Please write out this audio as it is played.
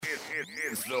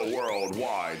It's the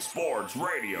Worldwide Sports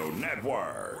Radio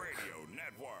Network.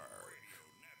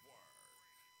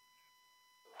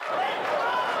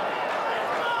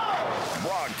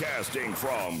 Broadcasting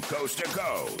from coast to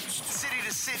coast, city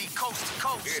to city, coast to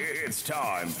coast. It's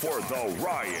time for the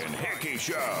Ryan Hickey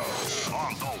Show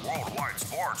on the Worldwide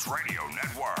Sports Radio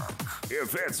Network.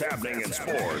 If it's happening in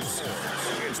sports,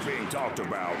 it's being talked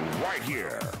about right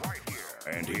here.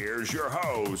 And here's your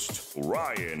host,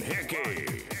 Ryan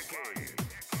Hickey.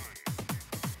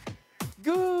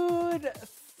 Good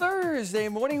Thursday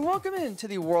morning. Welcome into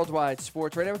the Worldwide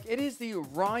Sports Radio Network. It is the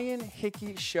Ryan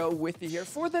Hickey Show with you here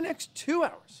for the next 2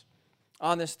 hours.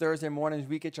 On this Thursday morning,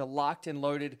 we get you locked and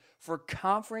loaded for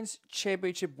Conference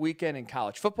Championship weekend in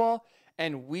college football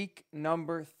and week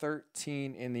number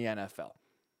 13 in the NFL.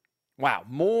 Wow,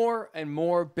 more and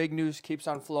more big news keeps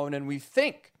on flowing, and we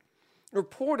think,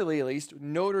 reportedly at least,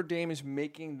 Notre Dame is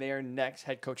making their next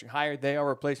head coaching hire. They are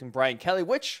replacing Brian Kelly,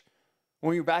 which, when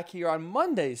we were back here on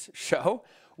Monday's show,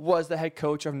 was the head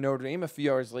coach of Notre Dame a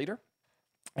few hours later.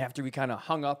 After we kind of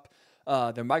hung up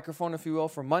the microphone, if you will,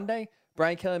 for Monday,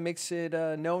 Brian Kelly makes it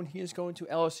known he is going to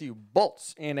LSU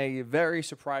Bolts in a very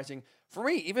surprising, for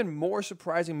me, even more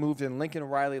surprising move than Lincoln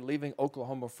Riley leaving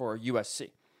Oklahoma for USC.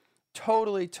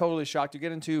 Totally shocked to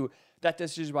get into that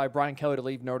decision by Brian Kelly to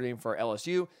leave Notre Dame for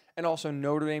LSU, and also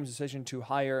Notre Dame's decision to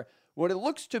hire what it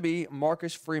looks to be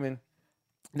Marcus Freeman,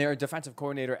 their defensive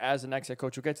coordinator, as the next head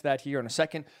coach. We'll get to that here in a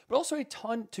second, but also a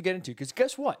ton to get into, because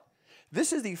guess what?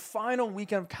 This is the final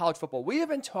weekend of college football. We have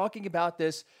been talking about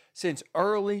this since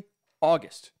early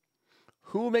August.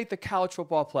 Who will make the college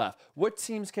football playoff? What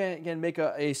teams can make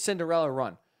a Cinderella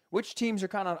run? Which teams are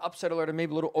kind of on upset alert and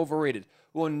maybe a little overrated?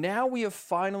 Well, now we have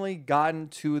finally gotten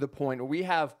to the point where we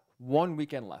have 1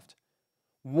 weekend left.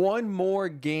 One more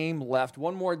game left.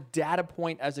 One more data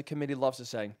point, as the committee loves to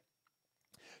say,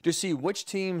 to see which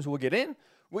teams will get in,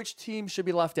 which teams should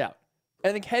be left out.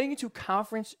 And then heading into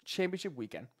Conference Championship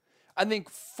weekend, I think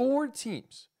 4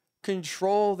 teams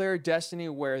control their destiny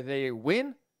where they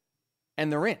win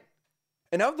and they're in.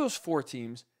 And of those 4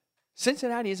 teams,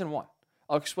 Cincinnati isn't one.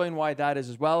 I'll explain why that is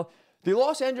as well. The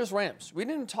Los Angeles Rams, we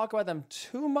didn't talk about them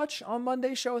too much on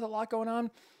Monday's show with a lot going on,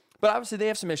 but obviously they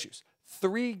have some issues.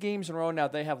 3 games in a row now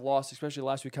they have lost, especially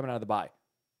last week coming out of the bye.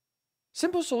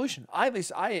 Simple solution. At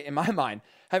least I, in my mind,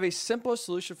 have a simple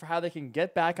solution for how they can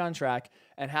get back on track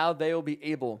and how they will be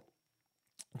able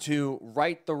to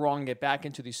right the wrong and get back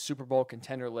into the Super Bowl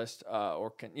contender list,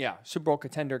 Super Bowl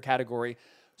contender category.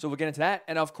 So we'll get into that.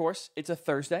 And of course, it's a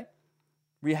Thursday.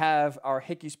 We have our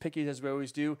Hickeys Pickies, as we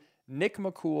always do. Nick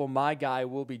McCool, my guy,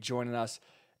 will be joining us,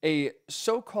 a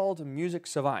so-called music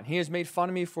savant. He has made fun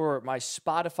of me for my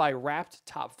Spotify Wrapped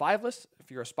Top 5 list. If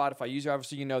you're a Spotify user,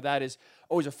 obviously you know that is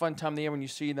always a fun time of the year when you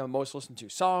see the most listened to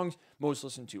songs, most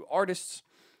listened to artists.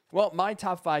 Well, my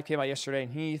top 5 came out yesterday,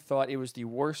 and he thought it was the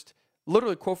worst,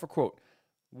 literally quote for quote,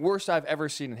 worst I've ever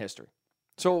seen in history.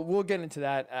 So we'll get into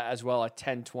that as well at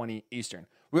 10:20 Eastern.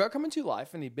 We are coming to you live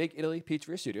from the Big Italy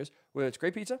Pizzeria Studios, where it's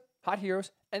great pizza, hot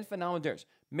heroes, and phenomenal dinners.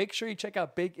 Make sure you check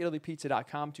out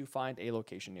BigItalyPizza.com to find a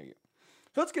location near you.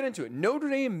 So let's get into it. Notre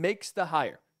Dame makes the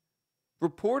hire.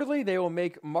 Reportedly, they will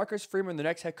make Marcus Freeman the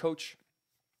next head coach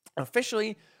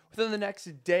officially within the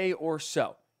next day or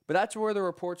so. But that's where the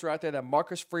reports are out there that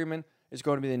Marcus Freeman is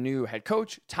going to be the new head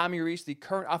coach. Tommy Rees, the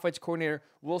current offense coordinator,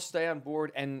 will stay on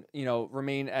board and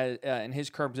remain in his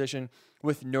current position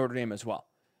with Notre Dame as well.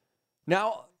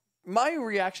 Now, my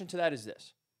reaction to that is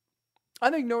this. I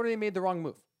think Notre Dame made the wrong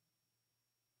move.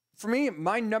 For me,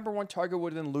 my number one target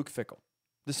would have been Luke Fickell,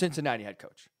 the Cincinnati head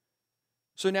coach.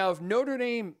 So now if Notre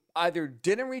Dame either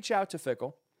didn't reach out to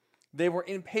Fickell, they were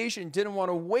impatient, didn't want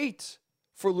to wait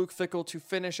for Luke Fickell to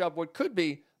finish up what could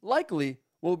be, likely,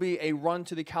 will be a run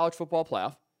to the college football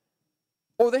playoff,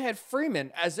 or they had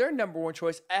Freeman as their number one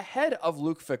choice ahead of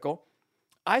Luke Fickell,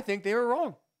 I think they were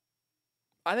wrong.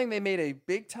 I think they made a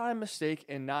big-time mistake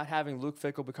in not having Luke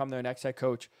Fickell become their next head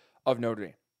coach of Notre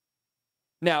Dame.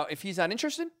 Now, if he's not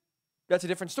interested, that's a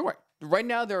different story. Right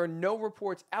now, there are no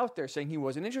reports out there saying he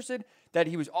wasn't interested, that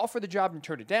he was offered the job and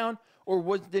turned it down,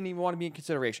 or didn't even want to be in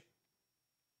consideration.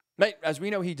 Right? As we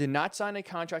know, he did not sign a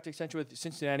contract extension with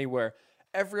Cincinnati, where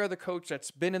every other coach that's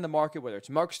been in the market, whether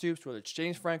it's Mark Stoops, whether it's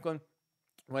James Franklin,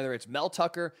 whether it's Mel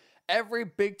Tucker, every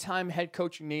big-time head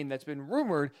coaching name that's been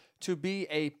rumored to be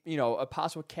a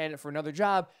possible candidate for another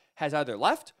job has either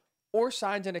left or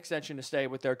signed an extension to stay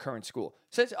with their current school.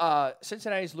 Since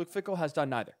Cincinnati's Luke Fickell has done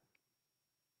neither.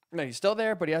 No, he's still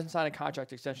there, but he hasn't signed a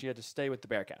contract extension yet to stay with the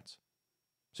Bearcats.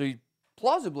 So he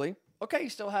plausibly, he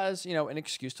still has, an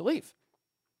excuse to leave.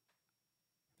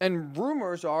 And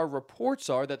reports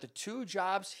are that the 2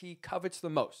 jobs he covets the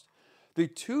most, The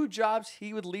two jobs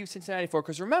he would leave Cincinnati for,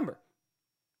 because remember,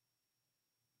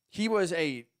 he was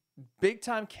a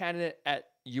big-time candidate at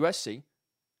USC.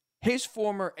 His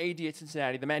former AD at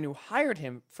Cincinnati, the man who hired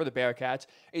him for the Bearcats,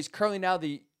 is currently now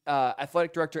the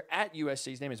athletic director at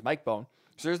USC. His name is Mike Bohn.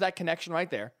 So there's that connection right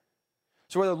there.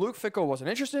 So whether Luke Fickell wasn't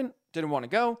interested, didn't want to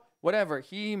go, whatever,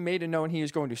 he made it known he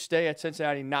is going to stay at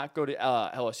Cincinnati, not go to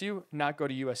LSU, not go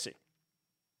to USC.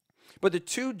 But the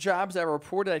two jobs that were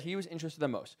reported that he was interested the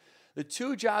most, the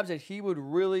two jobs that he would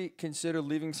really consider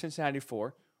leaving Cincinnati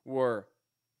for were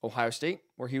Ohio State,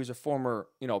 where he was a former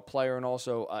player and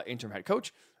also interim head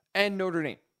coach, and Notre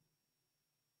Dame.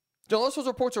 Unless those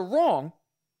reports are wrong,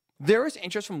 there is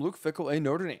interest from Luke Fickell in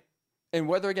Notre Dame. And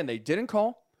whether, again, they didn't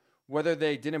call, whether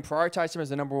they didn't prioritize him as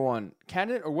the number one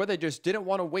candidate, or whether they just didn't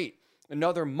want to wait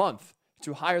another month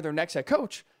to hire their next head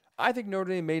coach, I think Notre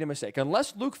Dame made a mistake.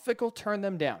 Unless Luke Fickell turned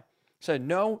them down, said,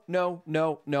 no,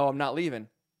 I'm not leaving,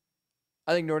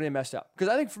 I think Notre Dame messed up. Because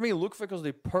I think for me, Luke Fickell is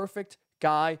the perfect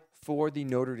guy for the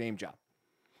Notre Dame job.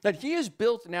 That he has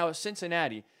built now at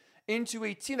Cincinnati into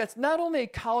a team that's not only a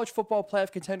college football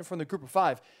playoff contender from the group of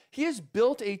five, he has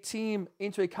built a team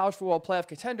into a college football playoff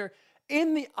contender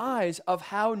in the eyes of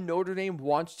how Notre Dame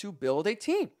wants to build a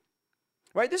team.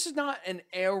 Right? This is not an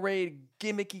air raid,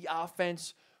 gimmicky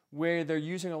offense where they're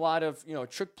using a lot of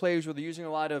trick plays, where they're using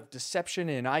a lot of deception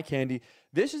and eye candy.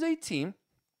 This is a team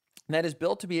that is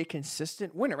built to be a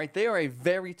consistent winner. Right? They are a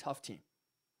very tough team.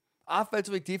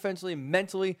 Offensively, defensively,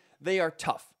 mentally, they are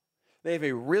tough. They have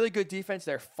a really good defense.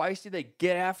 They're feisty. They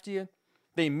get after you.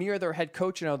 They mirror their head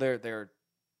coach. They're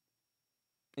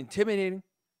intimidating.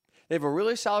 They have a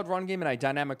really solid run game and a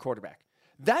dynamic quarterback.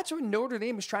 That's what Notre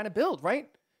Dame is trying to build, right?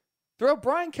 Throughout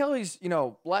Brian Kelly's,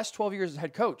 last 12 years as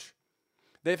head coach,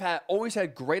 they've always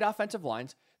had great offensive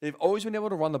lines. They've always been able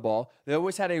to run the ball. They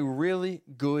always had a really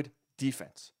good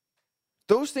defense.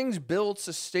 Those things build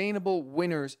sustainable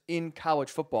winners in college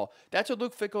football. That's what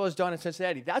Luke Fickell has done in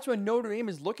Cincinnati. That's what Notre Dame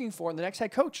is looking for in the next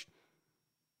head coach.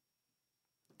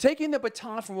 Taking the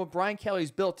baton from what Brian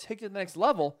Kelly's built, taking it to the next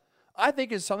level, I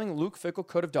think is something Luke Fickell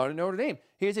could have done at Notre Dame.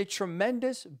 He has a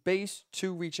tremendous base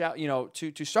to reach out,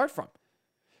 to start from.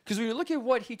 Because when you look at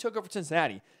what he took over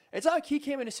Cincinnati, it's not like he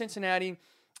came into Cincinnati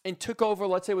and took over,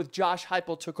 let's say, with Josh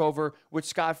Heupel took over, which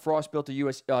Scott Frost built at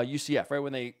UCF, right?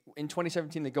 When in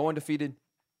 2017, they go undefeated.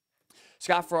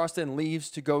 Scott Frost then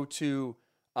leaves to go to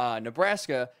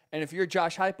Nebraska. And if you're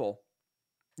Josh Heupel,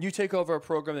 you take over a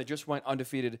program that just went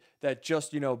undefeated, that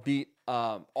just, beat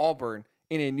Auburn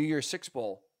in a New Year's Six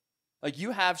Bowl. Like,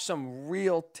 you have some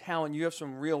real talent. You have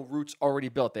some real roots already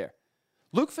built there.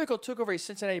 Luke Fickell took over a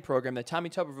Cincinnati program that Tommy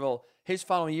Tuberville, his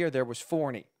final year there, was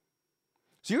 4-8.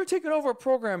 So you're taking over a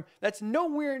program that's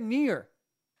nowhere near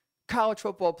college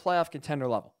football playoff contender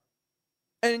level.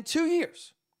 And in 2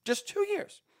 years, just 2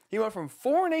 years, he went from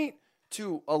 4-8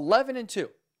 to 11-2.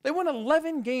 They won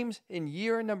 11 games in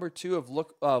year number 2 of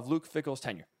Luke Fickell's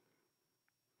tenure.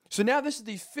 So now this is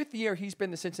the 5th year he's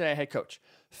been the Cincinnati head coach.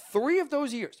 3 of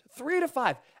those years, 3 out of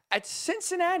 5, at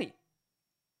Cincinnati,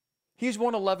 he's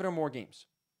won 11 or more games.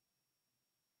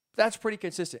 That's pretty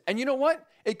consistent. And you know what?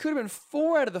 It could have been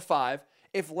 4 out of the 5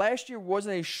 if last year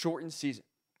wasn't a shortened season,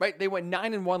 right? They went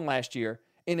 9-1 last year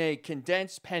in a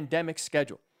condensed pandemic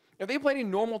schedule. If they played a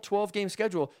normal 12-game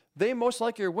schedule, they most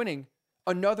likely are winning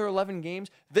another 11 games.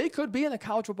 They could be in the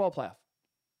college football playoff.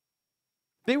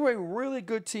 They were a really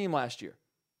good team last year.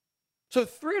 So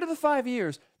 3 out of the 5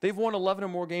 years, they've won 11 or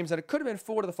more games, and it could have been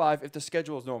 4 out of the 5 if the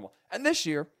schedule is normal. And this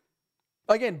year,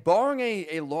 again, barring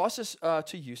a losses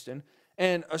to Houston,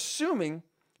 and assuming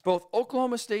both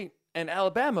Oklahoma State and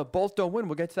Alabama both don't win,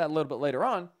 we'll get to that a little bit later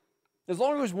on, as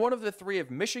long as one of the 3 of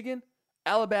Michigan,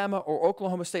 Alabama, or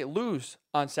Oklahoma State lose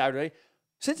on Saturday,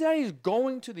 Cincinnati is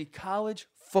going to the college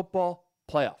football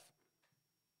playoff.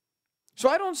 So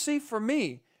I don't see, for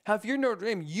me, how if you're Notre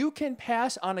Dame, you can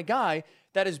pass on a guy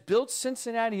that has built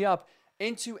Cincinnati up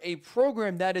into a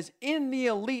program that is in the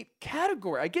elite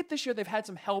category. I get this year they've had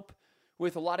some help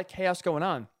with a lot of chaos going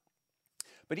on.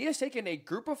 But he has taken a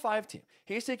group of 5 team.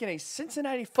 He has taken a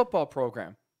Cincinnati football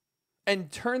program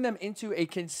and turned them into a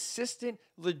consistent,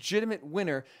 legitimate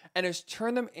winner, and has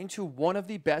turned them into one of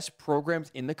the best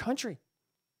programs in the country.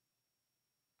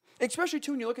 Especially,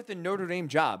 too, when you look at the Notre Dame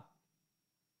job.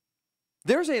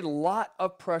 There's a lot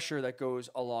of pressure that goes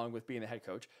along with being the head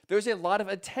coach. There's a lot of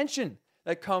attention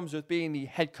that comes with being the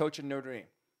head coach in Notre Dame.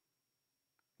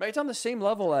 Right? It's on the same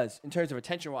level as, in terms of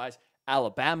attention-wise,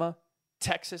 Alabama,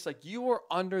 Texas. Like, you are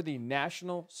under the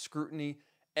national scrutiny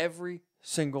every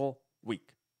single week.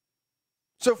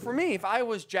 So for me, if I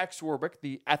was Jack Swarbrick,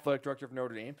 the athletic director of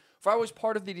Notre Dame, if I was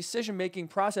part of the decision-making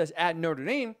process at Notre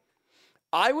Dame,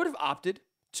 I would have opted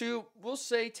to, we'll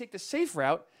say, take the safe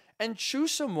route and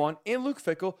choose someone in Luke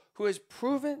Fickell who has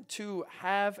proven to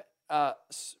have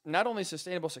not only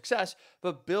sustainable success,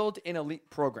 but build an elite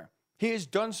program. He has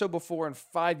done so before in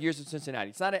 5 years at Cincinnati.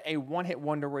 It's not a one-hit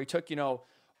wonder where he took,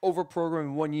 over program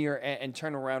in 1 year and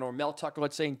turn around, or Mel Tucker,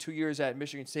 let's say in 2 years at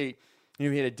Michigan State, he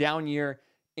had a down year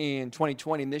in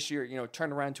 2020, and this year,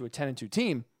 turned around to a 10-2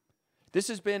 team. This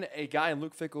has been a guy in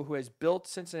Luke Fickell who has built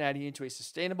Cincinnati into a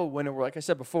sustainable winner where, like I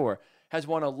said before, has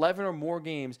won 11 or more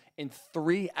games in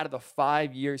 3 out of the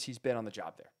 5 years he's been on the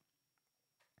job there.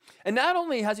 And not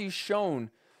only has he shown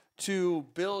to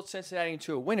build Cincinnati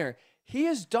into a winner, he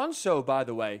has done so, by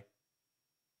the way,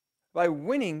 by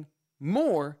winning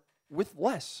more with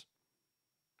less.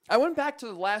 I went back to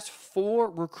the last 4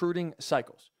 recruiting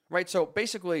cycles, right? So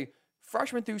basically,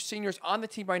 freshmen through seniors on the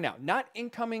team right now, not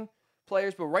incoming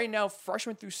players, but right now,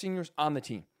 freshmen through seniors on the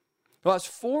team. The last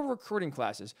 4 recruiting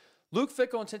classes, Luke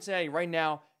Fickell and Cincinnati right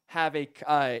now have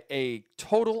a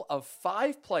total of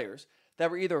 5 players that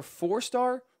were either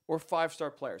 4-star or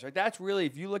 5-star players. Right? That's really,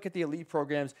 if you look at the elite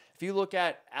programs, if you look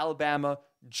at Alabama,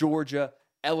 Georgia,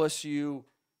 LSU,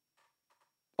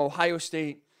 Ohio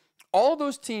State, all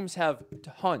those teams have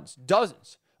tons,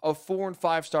 dozens of 4- and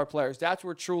 5-star players. That's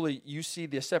where truly you see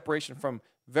the separation from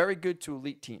very good to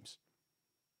elite teams.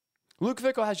 Luke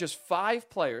Fickell has just 5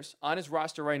 players on his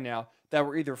roster right now that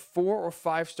were either 4- or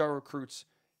 5-star recruits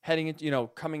heading into,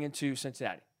 coming into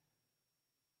Cincinnati.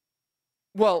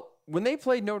 Well, when they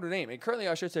played Notre Dame, and currently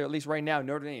I should say at least right now,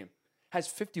 Notre Dame has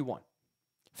 51.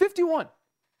 51.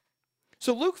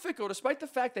 So Luke Fickell, despite the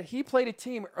fact that he played a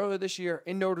team earlier this year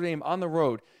in Notre Dame on the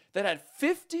road that had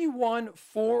 51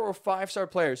 4- or 5-star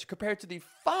players compared to the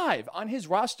 5 on his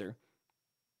roster,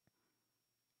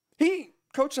 he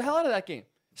coached the hell out of that game.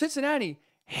 Cincinnati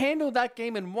handled that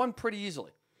game and won pretty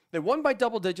easily. They won by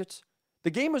double digits. The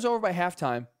game was over by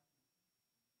halftime.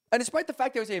 And despite the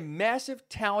fact there was a massive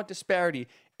talent disparity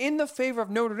in the favor of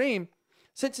Notre Dame,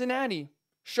 Cincinnati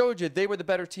showed you they were the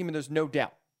better team, and there's no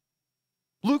doubt.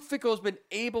 Luke Fickell has been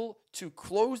able to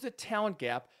close the talent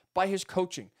gap by his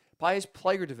coaching, by his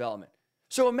player development.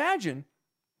 So imagine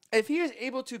if he is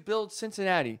able to build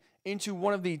Cincinnati into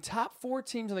one of the top 4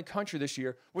 teams in the country this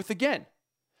year with, again,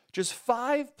 just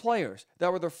 5 players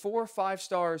that were their 4 or 5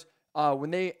 stars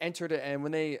when they entered and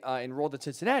when they enrolled at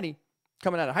Cincinnati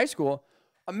coming out of high school.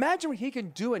 Imagine what he can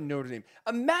do at Notre Dame.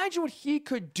 Imagine what he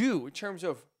could do in terms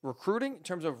of recruiting, in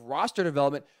terms of roster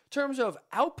development, in terms of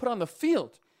output on the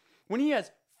field when he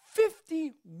has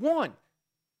 51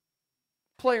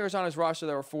 players on his roster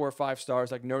that were 4 or 5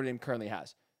 stars like Notre Dame currently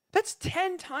has. That's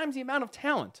 10 times the amount of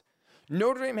talent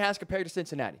Notre Dame has compared to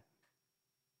Cincinnati.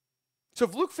 So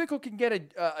if Luke Fickell can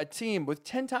get a team with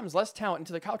 10 times less talent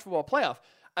into the college football playoff,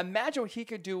 imagine what he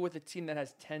could do with a team that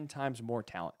has 10 times more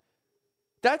talent.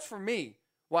 That's, for me,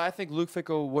 why I think Luke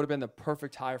Fickell would have been the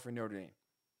perfect hire for Notre Dame.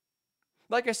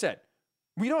 Like I said,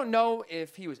 we don't know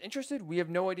if he was interested. We have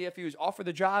no idea if he was offered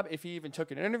the job, if he even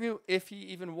took an interview, if he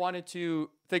even wanted to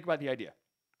think about the idea.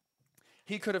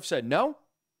 He could have said no.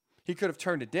 He could have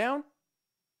turned it down.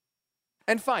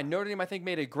 And fine, Notre Dame, I think,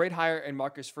 made a great hire in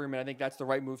Marcus Freeman. I think that's the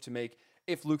right move to make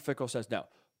if Luke Fickell says no.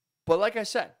 But like I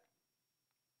said,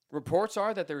 reports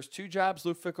are that there's 2 jobs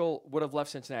Luke Fickell would have left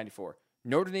Cincinnati for: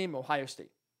 Notre Dame, Ohio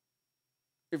State.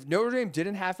 If Notre Dame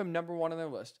didn't have him number 1 on their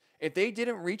list, if they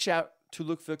didn't reach out to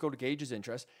Luke Fickell to gauge his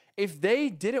interest, if they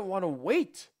didn't want to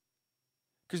wait,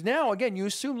 because now, again, you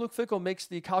assume Luke Fickell makes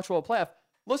the college football playoff.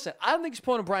 Listen, I don't think he's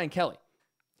pulling a Brian Kelly.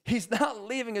 He's not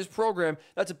leaving his program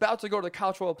that's about to go to the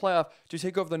college football playoff to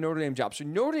take over the Notre Dame job. So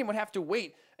Notre Dame would have to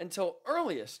wait until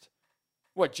earliest,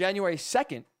 January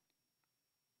 2nd?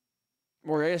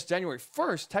 Or I guess January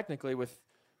 1st, technically, with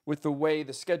the way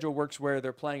the schedule works where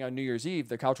they're playing on New Year's Eve,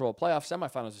 the college football playoff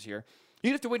semifinals this year.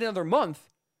 You'd have to wait another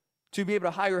month to be able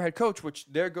to hire a head coach, which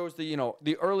there goes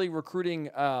the early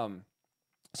recruiting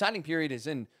signing period is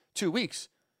in 2 weeks.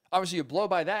 Obviously, you blow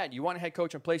by that. You want a head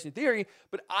coach in place in theory,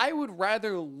 but I would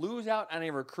rather lose out on a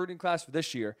recruiting class for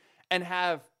this year and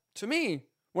have, to me,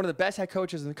 one of the best head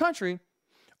coaches in the country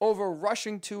over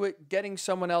rushing to it, getting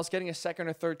someone else, getting a second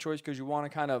or third choice because you want to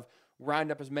kind of round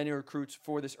up as many recruits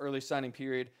for this early signing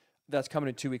period that's coming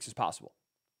in 2 weeks as possible.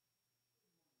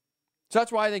 So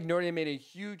that's why I think Notre Dame made a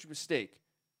huge mistake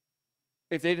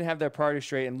if they didn't have their priorities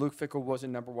straight and Luke Fickell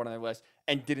wasn't number 1 on their list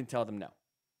and didn't tell them no.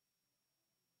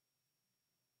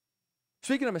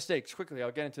 Speaking of mistakes, quickly,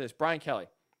 I'll get into this. Brian Kelly.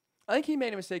 I think he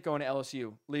made a mistake going to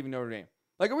LSU, leaving Notre Dame.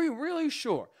 Are we really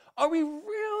sure? Are we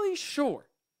really sure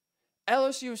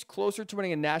LSU is closer to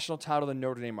winning a national title than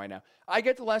Notre Dame right now? I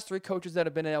get the last 3 coaches that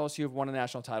have been at LSU have won a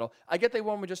national title. I get they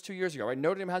won one just 2 years ago, right?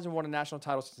 Notre Dame hasn't won a national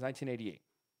title since 1988.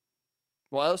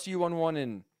 Well, LSU won one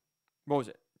in, what was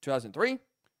it, 2003,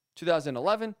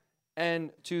 2011,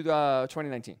 and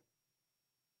 2019.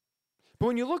 But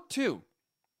when you look, too,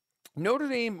 Notre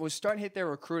Dame was starting to hit their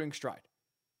recruiting stride.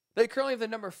 They currently have the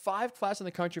number 5 class in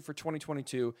the country for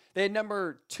 2022. They had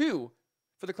number 2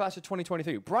 for the class of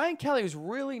 2023. Brian Kelly is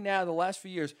really now, the last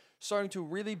few years, starting to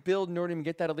really build Notre Dame and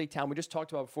get that elite talent. We just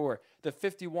talked about before, the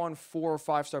 51 4 or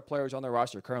 5-star players on their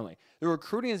roster currently. The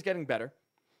recruiting is getting better.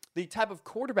 The type of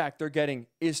quarterback they're getting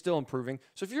is still improving.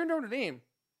 So if you're Notre Dame,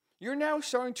 you're now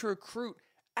starting to recruit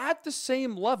at the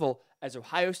same level as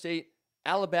Ohio State,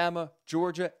 Alabama,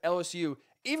 Georgia, LSU.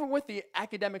 Even with the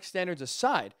academic standards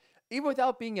aside, even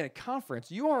without being in a conference,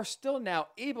 you are still now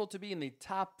able to be in the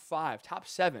top 5, top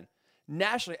 7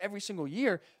 nationally every single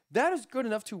year. That is good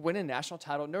enough to win a national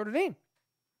title at Notre Dame.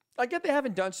 I get they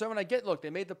haven't done so, and I get, look, they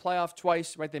made the playoff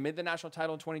twice, right? They made the national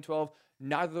title in 2012.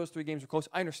 Neither of those 3 games were close.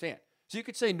 I understand. So you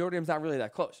could say Notre Dame's not really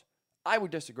that close. I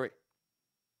would disagree.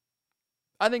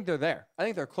 I think they're there. I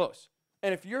think they're close.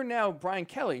 And if you're now Brian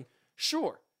Kelly,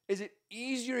 sure. Is it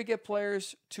easier to get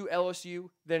players to LSU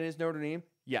than it is Notre Dame?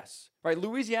 Yes. Right?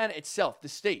 Louisiana itself, the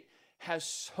state, has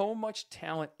so much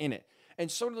talent in it.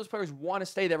 And so do those players want to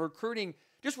stay there. Recruiting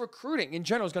in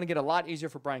general is going to get a lot easier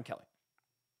for Brian Kelly.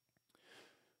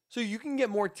 So you can get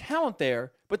more talent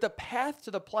there, but the path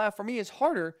to the playoff for me is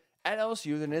harder at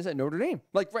LSU than it is at Notre Dame.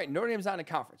 Like, right, Notre Dame's not in a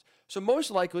conference. So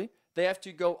most likely they have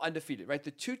to go undefeated, right?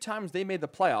 The 2 times they made the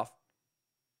playoff,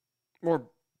 or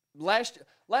last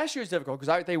year is difficult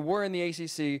because they were in the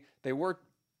ACC. They were,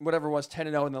 whatever it was,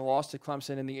 10-0, and then lost to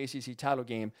Clemson in the ACC title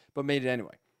game, but made it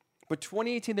anyway. But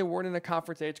 2018, they weren't in a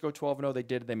conference. They had to go 12-0. They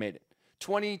did. They made it.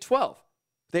 2012,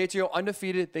 they had to go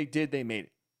undefeated. They did. They made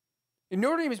it. And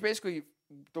Notre Dame is basically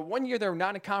the one year they were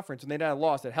not in a conference and they had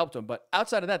lost that helped them. But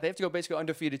outside of that, they have to go basically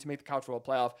undefeated to make the college football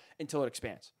playoff until it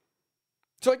expands.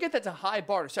 So I get that's a high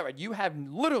bar to set, right? You have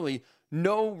literally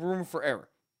no room for error.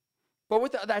 But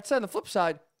with that said, on the flip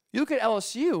side, you look at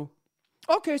LSU.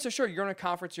 Okay, so sure, you're in a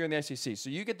conference, you're in the SEC, so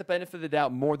you get the benefit of the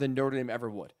doubt more than Notre Dame ever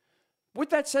would. With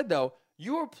that said, though,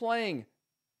 you are playing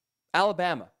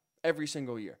Alabama every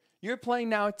single year. You're playing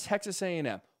now Texas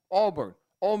A&M, Auburn,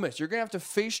 Ole Miss. You're going to have to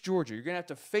face Georgia. You're going to have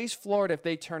to face Florida if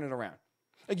they turn it around.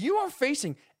 Like, you are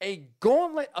facing a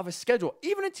gauntlet of a schedule.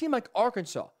 Even a team like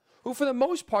Arkansas, who for the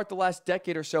most part the last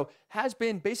decade or so has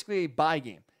been basically a bye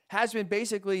game, has been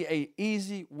basically an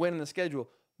easy win in the schedule.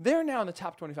 They're now in the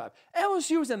top 25.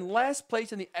 LSU is in last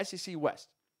place in the SEC West.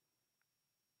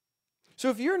 So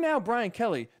if you're now Brian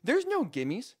Kelly, there's no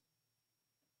gimmies.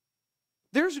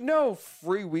 There's no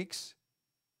free weeks.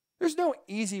 There's no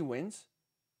easy wins.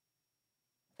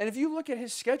 And if you look at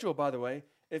his schedule, by the way,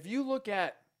 if you look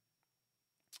at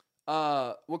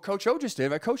what Coach O just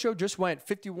did, right? Coach O just went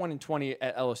 51-20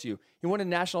 at LSU. He won a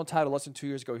national title less than 2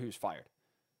 years ago. He was fired.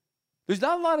 There's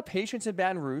not a lot of patience in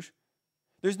Baton Rouge.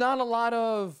 There's not a lot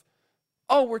of,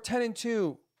 oh, we're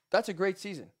 10-2. That's a great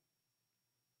season.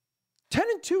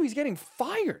 10-2, he's getting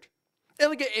fired.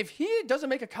 And like, if he doesn't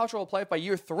make a college football playoff by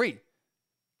year 3,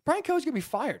 Brian Kelly's going to be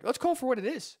fired. Let's call it for what it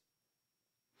is.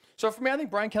 So for me, I think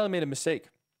Brian Kelly made a mistake.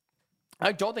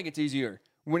 I don't think it's easier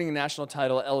winning a national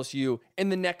title at LSU in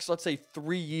the next, let's say,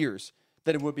 3 years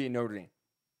than it would be at Notre Dame.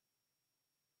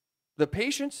 The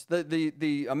patience,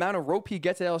 the amount of rope he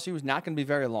gets at LSU is not going to be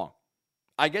very long.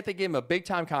 I get they gave him a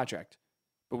big-time contract,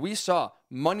 but we saw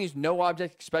money's no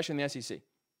object, especially in the SEC.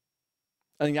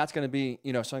 I think that's going to be,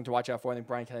 something to watch out for. I think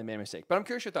Brian Kelly made a mistake. But I'm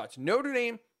curious your thoughts. Notre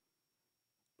Dame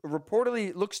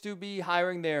reportedly looks to be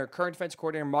hiring their current defense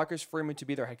coordinator, Marcus Freeman, to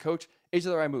be their head coach. Is it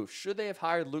the right move? Should they have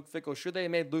hired Luke Fickell? Should they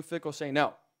have made Luke Fickell say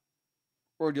no?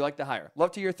 Or do you like the hire?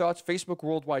 Love to hear your thoughts. Facebook,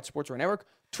 Worldwide Sports Radio Network.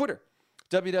 Twitter,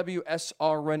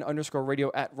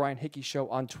 WWSRN_radio at Ryan Hickey Show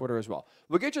on Twitter as well.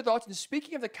 We'll get your thoughts. And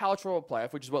speaking of the college football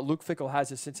playoff, which is what Luke Fickell has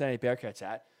his Cincinnati Bearcats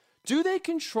at, do they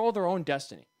control their own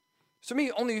destiny? So,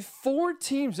 me, only 4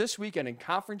 teams this weekend in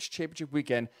Conference Championship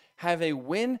weekend have a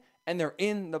win, and they're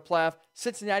in the playoff.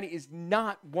 Cincinnati is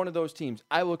not one of those teams.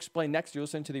 I will explain next. You're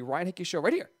listening to the Ryan Hickey Show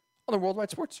right here on the Worldwide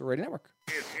Sports Radio Network.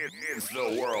 It's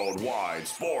the Worldwide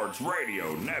Sports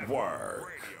Radio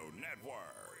Network.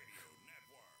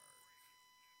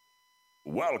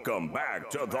 Welcome back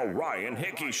to the Ryan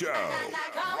Hickey Show,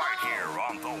 right here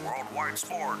on the Worldwide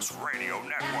Sports Radio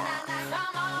Network.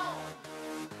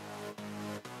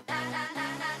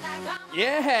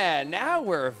 Yeah, now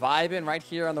we're vibing right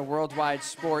here on the Worldwide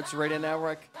Sports Radio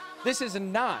Network. This is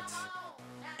not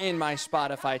in my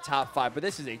Spotify top 5, but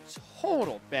this is a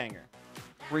total banger.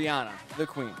 Rihanna, the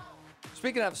Queen.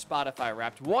 Speaking of Spotify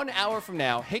Wrapped, 1 hour from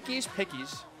now, Hickey's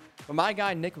Pickies with my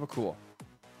guy Nick McCool.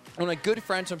 One of my good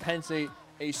friends from Penn State,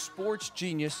 a sports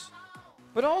genius,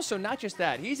 But also, not just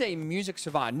that, he's a music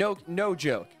savant. No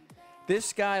joke.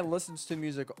 This guy listens to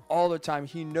music all the time.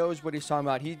 He knows what he's talking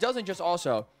about. He doesn't just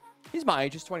also, he's my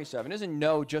age, he's 27, doesn't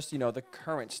know just, the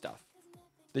current stuff.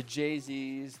 The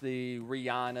Jay-Z's, the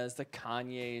Rihanna's, the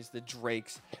Kanye's, the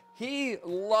Drake's. He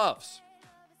loves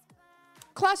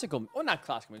classical, well, not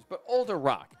classical music, but older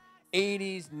rock.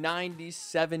 80s, 90s,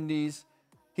 70s.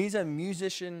 He's a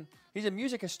musician. He's a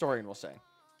music historian, we'll say.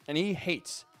 And he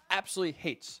absolutely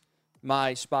hates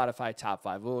my Spotify top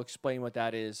 5. We'll explain what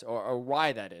that is or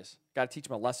why that is. Got to teach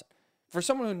him a lesson. For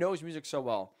someone who knows music so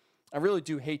well, I really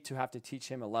do hate to have to teach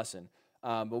him a lesson.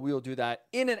 But we will do that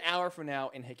in an hour from now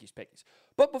in Hickey's Pickies.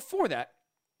 But before that,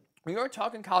 we are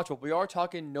talking college football. We are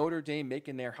talking Notre Dame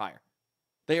making their hire.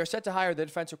 They are set to hire the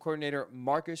defensive coordinator,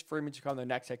 Marcus Freeman, to become their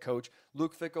next head coach.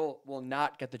 Luke Fickell will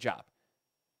not get the job.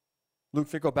 Luke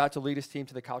Fickell about to lead his team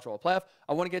to the College Football Playoff.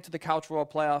 I want to get to the College Football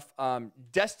Playoff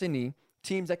destiny,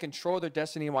 teams that control their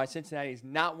destiny, and why Cincinnati is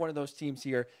not one of those teams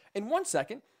here. In 1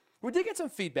 second, we did get some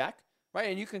feedback, right?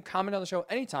 And you can comment on the show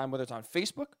anytime, whether it's on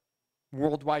Facebook,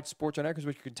 Worldwide Sports on Air, which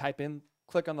you can type in,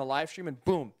 click on the live stream, and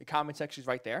boom, the comment section is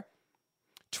right there.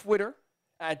 Twitter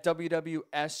at WWSRN_radio,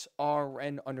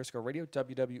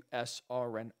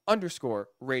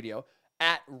 WWSRN_radio,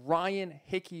 at Ryan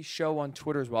Hickey Show on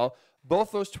Twitter as well.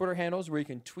 Both those Twitter handles where you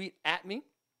can tweet at me,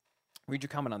 read your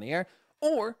comment on the air,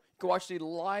 or go watch the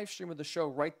live stream of the show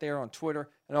right there on Twitter,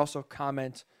 and also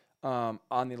comment on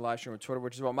the live stream on Twitter,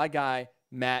 which is what my guy,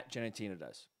 Matt Genentino,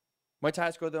 does. Went to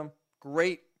high school with him.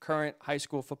 Great current high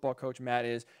school football coach Matt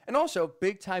is, and also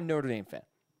big-time Notre Dame fan.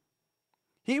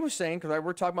 He was saying, because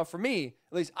we're talking about, for me,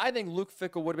 at least, I think Luke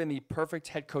Fickell would have been the perfect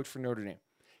head coach for Notre Dame.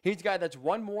 He's a guy that's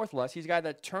won more with less. He's a guy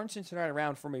that turned Cincinnati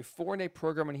around from a 4-8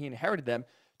 program when he inherited them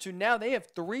to now they have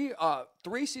three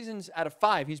seasons out of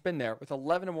 5 he's been there with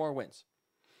 11 or more wins.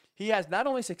 He has not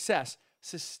only success,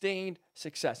 sustained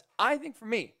success. I think for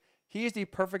me, he is the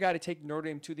perfect guy to take Notre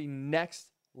Dame to the next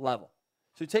level.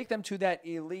 So take them to that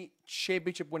elite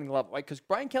championship winning level, right? Because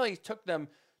Brian Kelly took them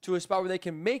to a spot where they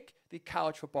can make the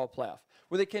college football playoff,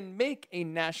 where they can make a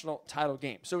national title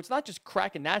game. So it's not just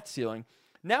cracking that ceiling.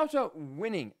 Now it's about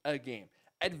winning a game,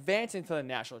 advancing to the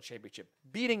national championship,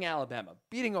 beating Alabama,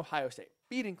 beating Ohio State,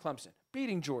 beating Clemson,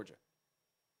 beating Georgia.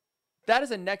 That is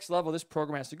the next level this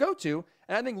program has to go to,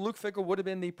 and I think Luke Fickell would have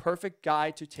been the perfect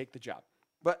guy to take the job.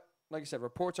 But like I said,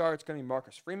 reports are it's going to be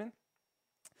Marcus Freeman.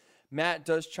 Matt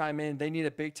does chime in. They need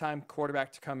a big-time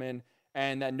quarterback to come in,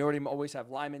 and that Notre Dame always have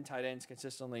linemen, tight ends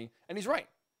consistently, and he's right.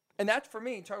 And that's, for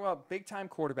me, talking about big-time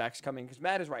quarterbacks coming, because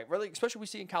Matt is right, really, especially we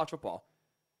see in college football.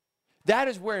 That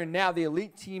is where now the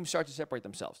elite teams start to separate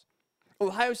themselves.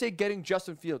 Ohio State getting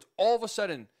Justin Fields, all of a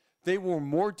sudden, they were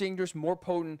more dangerous, more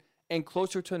potent, and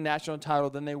closer to a national title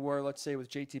than they were, let's say, with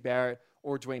J.T. Barrett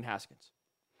or Dwayne Haskins.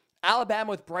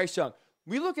 Alabama with Bryce Young.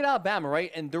 We look at Alabama,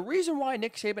 right? And the reason why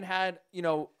Nick Saban had,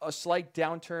 a slight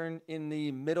downturn in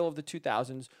the middle of the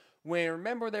 2000s, when,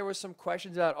 remember, there was some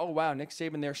questions about, oh, wow, Nick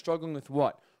Saban, they're struggling with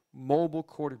what? Mobile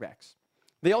quarterbacks.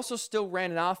 They also still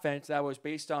ran an offense that was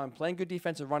based on playing good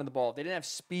defense and running the ball. They didn't have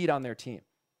speed on their team.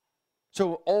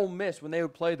 So Ole Miss, when they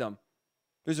would play them,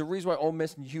 there's a reason why Ole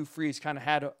Miss and Hugh Freeze kind of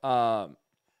had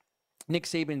Nick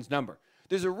Saban's number.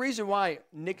 There's a reason why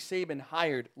Nick Saban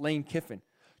hired Lane Kiffin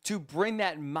to bring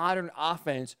that modern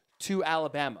offense to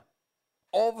Alabama.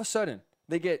 All of a sudden,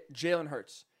 they get Jalen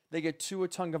Hurts. They get Tua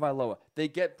Tagovailoa. They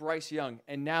get Bryce Young.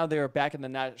 And now they're back in the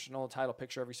national title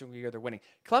picture every single year they're winning.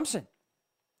 Clemson.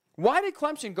 Why did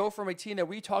Clemson go from a team that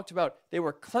we talked about, they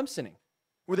were Clemsoning,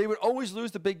 where they would always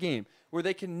lose the big game, where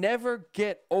they can never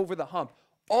get over the hump?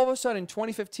 All of a sudden,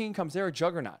 2015 comes, they're a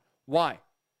juggernaut. Why?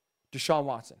 Deshaun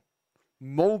Watson.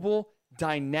 Mobile,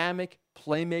 dynamic,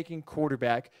 playmaking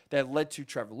quarterback that led to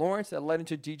Trevor Lawrence, that led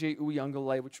into DJ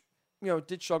Uiagalelei, which,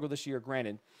 did struggle this year,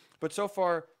 granted. But so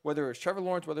far, whether it's Trevor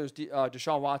Lawrence, whether it's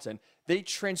Deshaun Watson, they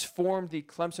transformed the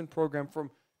Clemson program from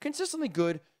consistently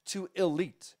good to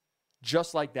elite.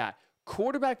 Just like that.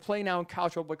 Quarterback play now in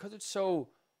college football, because it's so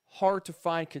hard to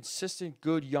find consistent,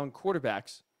 good, young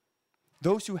quarterbacks,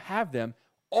 those who have them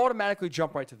automatically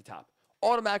jump right to the top.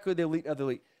 Automatically the elite of the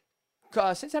elite.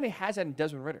 Cincinnati has that in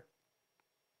Desmond Ridder.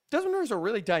 Desmond Ridder is a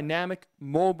really dynamic,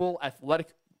 mobile,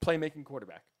 athletic, playmaking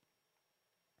quarterback.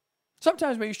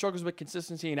 Sometimes maybe struggles with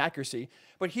consistency and accuracy,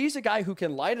 but he's a guy who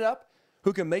can light it up,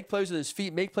 who can make plays with his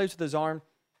feet, make plays with his arm.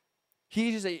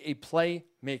 He's a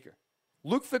playmaker.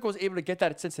 Luke Fickell was able to get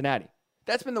that at Cincinnati.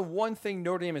 That's been the one thing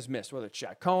Notre Dame has missed, whether it's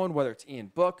Jack Cohen, whether it's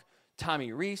Ian Book,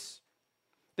 Tommy Rees.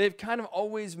 They've kind of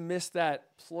always missed that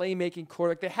playmaking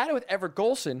quarterback. They had it with Everett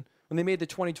Golson when they made the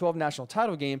 2012 national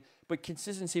title game, but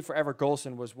consistency for Everett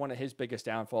Golson was one of his biggest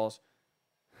downfalls.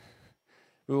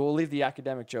 We'll leave the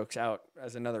academic jokes out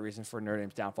as another reason for Notre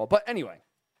Dame's downfall. But anyway,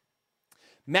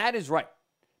 Matt is right.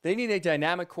 They need a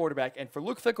dynamic quarterback. And for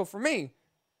Luke Fickell, for me,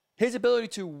 his ability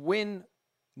to win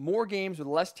more games with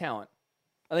less talent,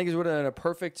 I think is would have been a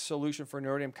perfect solution for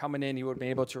Notre Dame coming in. He would have been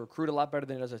able to recruit a lot better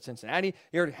than he does at Cincinnati.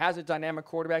 He already has a dynamic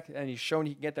quarterback, and he's shown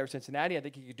he can get there at Cincinnati. I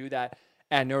think he could do that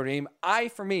at Notre Dame.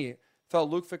 For me, thought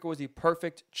Luke Fickell was the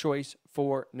perfect choice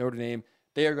for Notre Dame.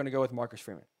 They are going to go with Marcus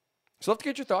Freeman. So let's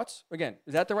get your thoughts. Again,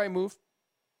 is that the right move?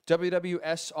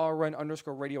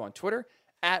 WWSRN_radio on Twitter,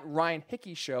 at Ryan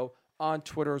Hickey Show on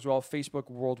Twitter as well, Facebook,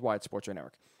 Worldwide Sports Radio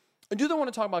Network. I do want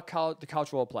to talk about the college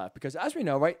football playoff because, as we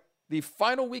know, right, the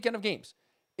final weekend of games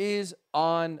is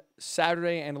on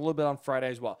Saturday and a little bit on Friday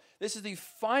as well. This is the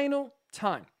final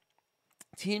time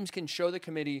teams can show the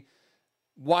committee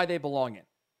why they belong in.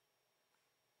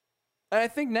 And I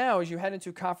think now, as you head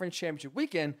into conference championship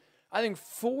weekend, I think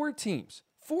four teams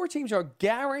are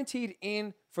guaranteed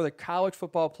in for the college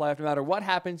football playoff no matter what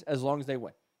happens as long as they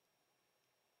win.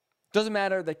 Doesn't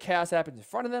matter that chaos happens in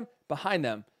front of them, behind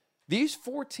them. These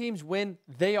four teams win,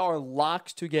 they are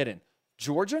locks to get in.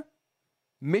 Georgia,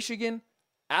 Michigan,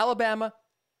 Alabama,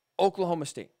 Oklahoma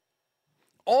State.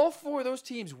 All four of those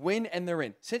teams win and they're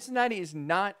in. Cincinnati is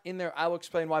not in there. I will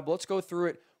explain why, but let's go through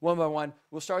it one by one.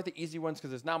 We'll start with the easy ones because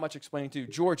there's not much explaining to you.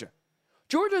 Georgia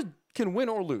can win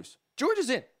or lose. Georgia's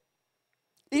in.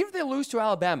 Even if they lose to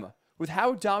Alabama, with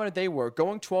how dominant they were,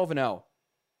 going 12-0,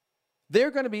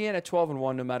 they're going to be in at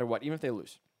 12-1 no matter what, even if they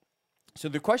lose. So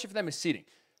the question for them is seeding.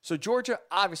 So Georgia,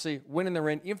 obviously, winning their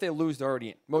in. Even if they lose, they're already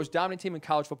in. Most dominant team in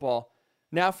college football.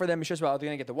 Now for them, it's just about, are they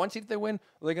going to get the 1 seed if they win,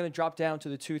 or are they going to drop down to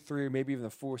the 2, 3, or maybe even the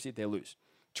 4 seed if they lose?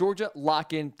 Georgia,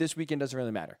 lock in. This weekend doesn't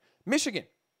really matter. Michigan,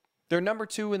 they're number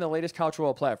 2 in the latest college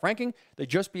football playoff ranking. They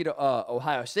just beat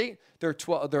Ohio State. They're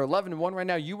 11-1 right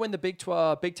now. You win the Big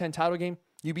 10 title game.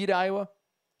 You beat Iowa,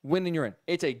 win and you're in.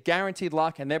 It's a guaranteed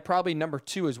lock, and they're probably number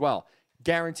 2 as well.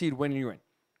 Guaranteed win and you're in.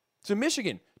 So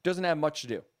Michigan doesn't have much to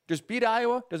do. Just beat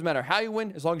Iowa. Doesn't matter how you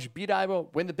win. As long as you beat Iowa,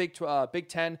 win the Big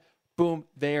 10, boom,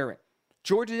 they're in.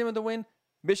 Georgia's in with the win.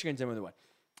 Michigan's in with the win.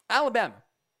 Alabama.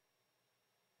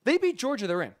 They beat Georgia,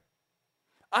 they're in.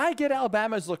 I get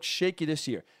Alabama's look shaky this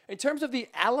year. In terms of the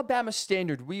Alabama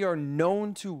standard we are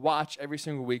known to watch every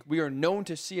single week, we are known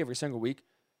to see every single week,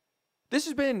 this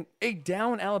has been a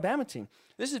down Alabama team.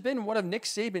 This has been one of Nick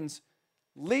Saban's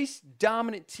least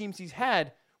dominant teams he's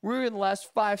had really in the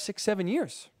last 5, 6, 7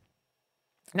 years.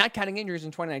 Not counting injuries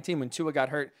in 2019 when Tua got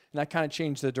hurt, and that kind of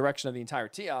changed the direction of the entire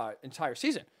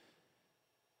season.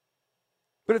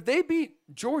 But if they beat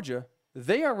Georgia,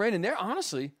 they are in, and they're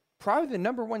honestly probably the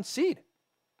number 1 seed.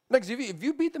 Like, if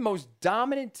you beat the most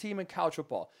dominant team in college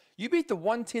football, you beat the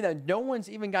one team that no one's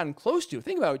even gotten close to.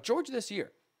 Think about it, Georgia this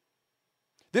year.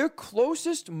 Their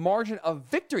closest margin of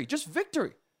victory, just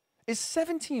victory, is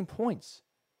 17 points.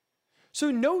 So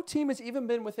no team has even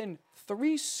been within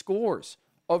 3 scores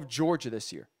of Georgia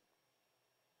this year.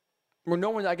 Or no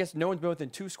one's been within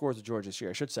 2 scores of Georgia this year,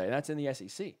 I should say. And that's in the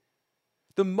SEC.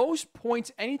 The most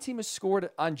points any team has scored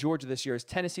on Georgia this year is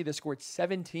Tennessee that scored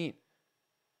 17.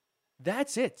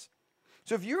 That's it.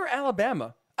 So if you're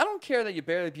Alabama, I don't care that you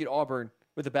barely beat Auburn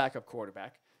with a backup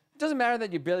quarterback. It doesn't matter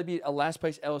that you barely beat a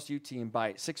last-place LSU team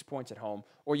by 6 points at home,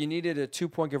 or you needed a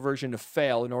 2-point conversion to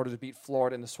fail in order to beat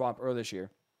Florida in the Swamp earlier this year.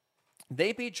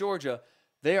 They beat Georgia.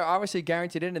 They are obviously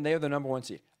guaranteed in, and they are the number 1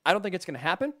 seed. I don't think it's going to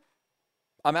happen.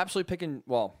 I'm absolutely picking,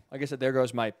 well, like I said, there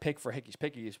goes my pick for Hickey's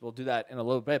Pickies. We'll do that in a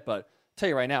little bit, but I'll tell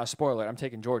you right now, spoiler alert, I'm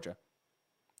taking Georgia.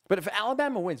 But if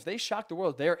Alabama wins, they shock the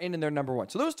world. They're in and they're number 1.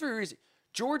 So those 3 are easy.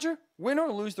 Georgia, win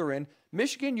or lose, they're in.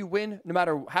 Michigan, you win no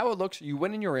matter how it looks. You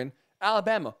win and you're in.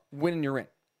 Alabama, win and you're in.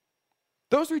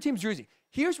 Those 3 teams are easy.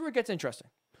 Here's where it gets interesting.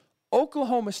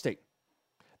 Oklahoma State.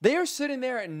 They are sitting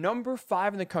there at number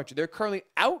 5 in the country. They're currently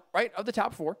out, right, of the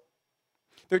top 4.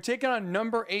 They're taking on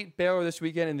number 8 Baylor this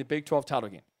weekend in the Big 12 title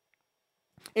game.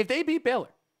 If they beat Baylor,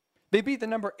 they beat the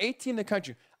number 8 team in the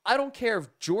country. I don't care if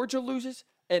Georgia loses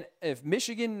and if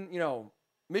Michigan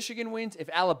wins, if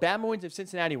Alabama wins, if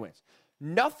Cincinnati wins.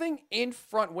 Nothing in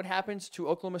front what happens to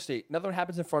Oklahoma State. Nothing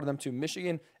happens in front of them to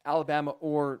Michigan, Alabama,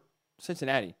 or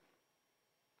Cincinnati.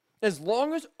 As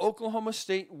long as Oklahoma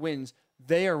State wins,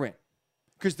 they are in.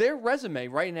 Because their resume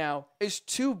right now is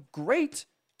too great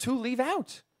to leave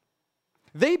out.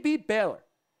 They beat Baylor.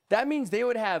 That means they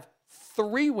would have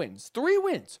 3 wins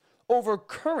over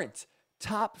current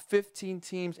top 15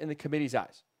 teams in the committee's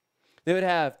eyes. They would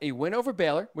have a win over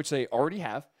Baylor, which they already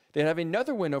have. They'd have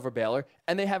another win over Baylor,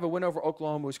 and they have a win over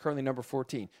Oklahoma, who's currently number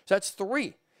 14. So that's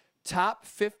 3 top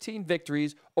 15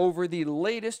 victories over the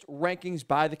latest rankings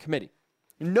by the committee.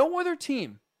 No other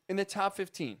team in the top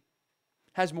 15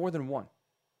 has more than 1.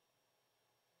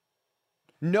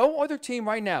 No other team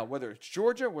right now, whether it's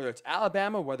Georgia, whether it's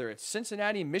Alabama, whether it's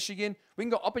Cincinnati, Michigan, we can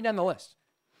go up and down the list.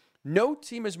 No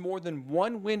team has more than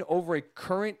one win over a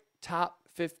current top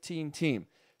 15 team.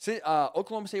 So,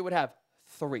 Oklahoma State would have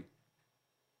 3.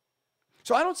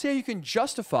 So I don't see how you can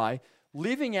justify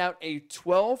leaving out a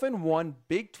 12-1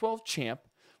 Big 12 champ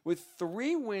with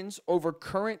 3 wins over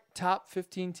current top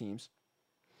 15 teams.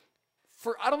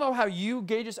 I don't know how you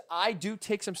gauge this. I do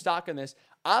take some stock in this.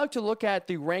 I like to look at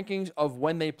the rankings of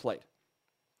when they played.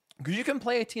 Because you can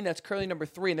play a team that's currently number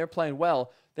 3 and they're playing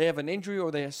well. They have an injury or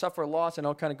they suffer a loss and it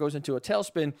all kind of goes into a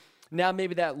tailspin. Now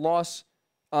maybe that loss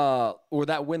or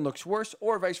that win looks worse,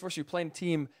 or vice versa. You're playing a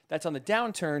team that's on the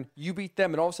downturn, you beat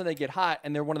them, and all of a sudden they get hot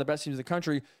and they're one of the best teams in the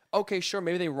country. Okay, sure,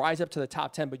 maybe they rise up to the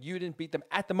top 10, but you didn't beat them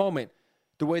at the moment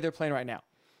the way they're playing right now.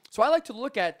 So I like to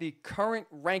look at the current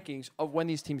rankings of when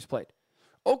these teams played.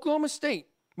 Oklahoma State,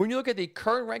 when you look at the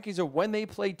current rankings of when they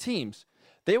played teams,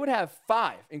 they would have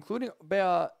 5, including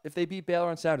if they beat Baylor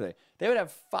on Saturday. They would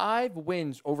have 5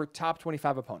 wins over top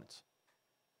 25 opponents.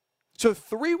 So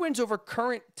 3 wins over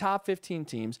current top 15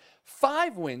 teams,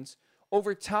 5 wins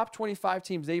over top 25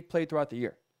 teams they've played throughout the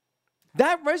year.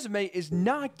 That resume is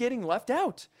not getting left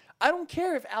out. I don't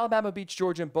care if Alabama beats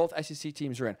Georgia and both SEC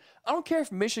teams are in. I don't care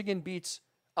if Michigan beats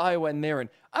Iowa and they're in.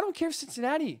 I don't care if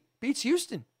Cincinnati beats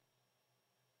Houston.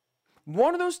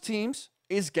 One of those teams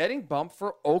is getting bumped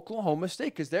for Oklahoma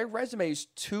State because their resume is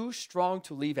too strong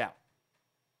to leave out.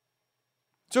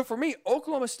 So for me,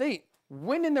 Oklahoma State,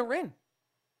 win and they're in.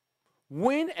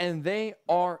 Win and they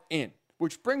are in,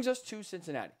 which brings us to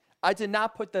Cincinnati. I did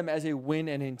not put them as a win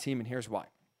and in team, and here's why.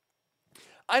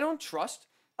 I don't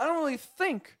really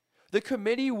think the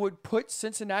committee would put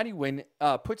Cincinnati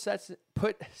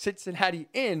Cincinnati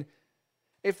in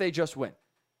if they just win.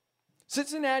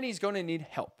 Cincinnati is going to need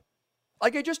help.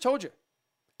 Like I just told you,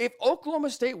 if Oklahoma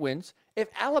State wins, if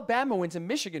Alabama wins and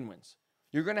Michigan wins,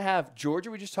 you're going to have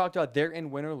Georgia, we just talked about, they're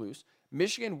in, win or lose.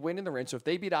 Michigan win and they're in, so if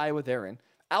they beat Iowa, they're in.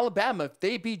 Alabama, if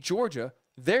they beat Georgia,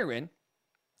 they're in.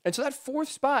 And so that 4th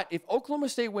spot, if Oklahoma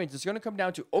State wins, it's going to come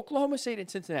down to Oklahoma State and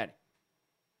Cincinnati.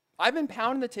 I've been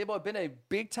pounding the table. I've been a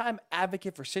big-time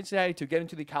advocate for Cincinnati to get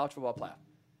into the college football playoff.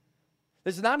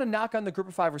 This is not a knock on the group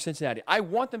of 5 for Cincinnati. I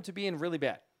want them to be in really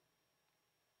bad.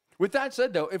 With that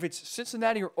said, though, if it's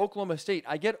Cincinnati or Oklahoma State,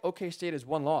 I get OK State as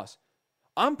 1 loss.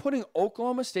 I'm putting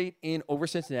Oklahoma State in over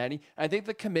Cincinnati, and I think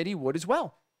the committee would as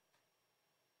well.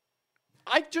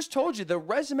 I just told you the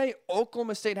resume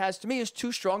Oklahoma State has to me is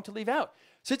too strong to leave out.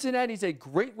 Cincinnati is a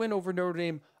great win over Notre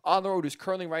Dame on the road, who's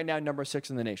currently right now number 6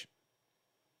 in the nation.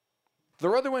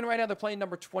 Their other win right now, they're playing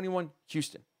number 21,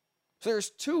 Houston. So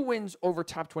there's 2 wins over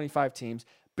top 25 teams.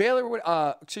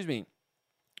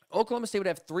 Oklahoma State would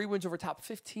have 3 wins over top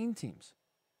 15 teams.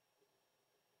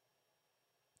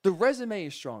 The resume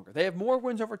is stronger. They have more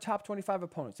wins over top 25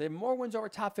 opponents. They have more wins over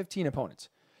top 15 opponents.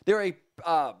 They're a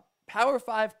Power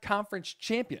 5 conference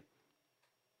champion.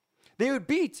 They would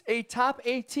beat a top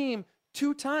 8 team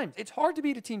 2 times. It's hard to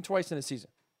beat a team twice in a season.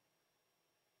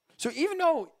 So even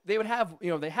though they would have,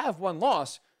 they have 1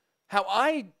 loss, how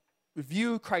I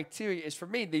view criteria is, for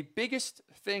me, the biggest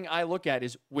thing I look at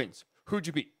is wins. Who'd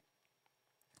you beat?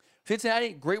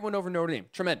 Cincinnati, great win over Notre Dame.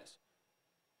 Tremendous.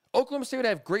 Oklahoma State would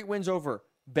have great wins over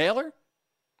Baylor,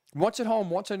 once at home,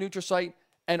 once on neutral site,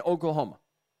 and Oklahoma.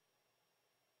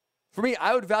 For me,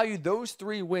 I would value those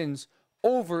 3 wins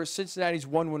over Cincinnati's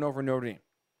 1 win over Notre Dame.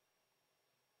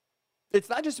 It's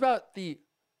not just about the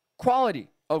quality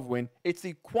of win, it's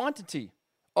the quantity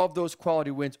of those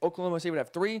quality wins. Oklahoma State would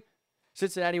have 3,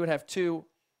 Cincinnati would have 2,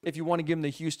 if you want to give them the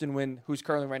Houston win, who's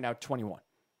currently right now 21.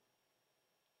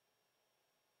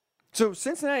 So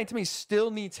Cincinnati, to me,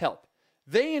 still needs help.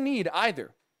 They need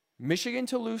either Michigan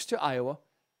to lose to Iowa,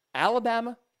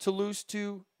 Alabama to lose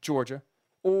to Georgia,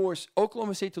 or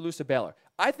Oklahoma State to lose to Baylor.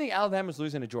 I think Alabama's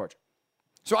losing to Georgia.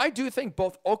 So I do think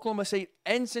both Oklahoma State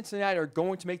and Cincinnati are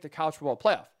going to make the college football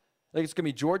playoff. I think it's going to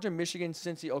be Georgia, Michigan,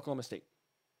 Cincy, Oklahoma State.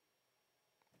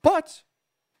 But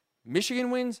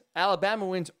Michigan wins, Alabama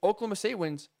wins, Oklahoma State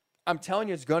wins. I'm telling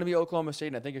you, it's going to be Oklahoma State,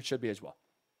 and I think it should be as well.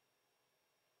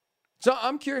 So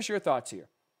I'm curious your thoughts here.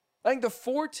 I think the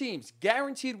 4 teams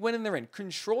guaranteed win and they're in.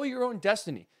 Control your own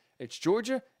destiny. It's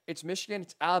Georgia, it's Michigan,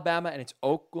 it's Alabama, and it's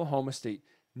Oklahoma State,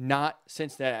 not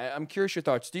Cincinnati. I'm curious your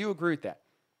thoughts. Do you agree with that?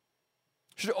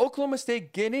 Should Oklahoma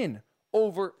State get in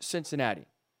over Cincinnati?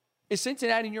 Is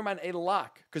Cincinnati, in your mind, a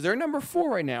lock? Because they're number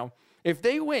 4 right now. If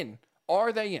they win,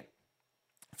 are they in?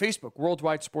 Facebook,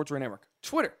 Worldwide Sports Radio Network.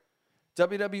 Twitter,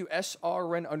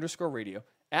 WWSRN_radio.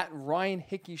 At Ryan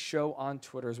Hickey Show on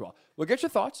Twitter as well. We'll get your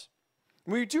thoughts.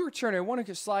 When we do return, I want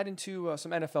to slide into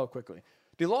some NFL quickly.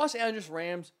 The Los Angeles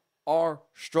Rams are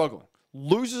struggling.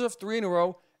 losers of 3 in a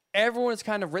row. Everyone has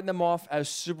kind of written them off as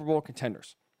Super Bowl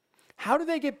contenders. How do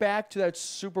they get back to that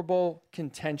Super Bowl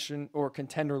contention or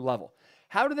contender level?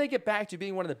 How do they get back to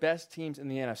being one of the best teams in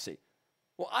the NFC?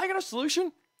 Well, I got a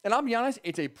solution, and I'll be honest,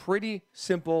 it's a pretty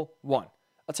simple one.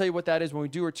 I'll tell you what that is when we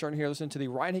do return here. Listen to the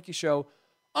Ryan Hickey Show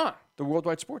on the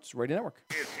Worldwide Sports Radio Network.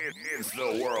 It's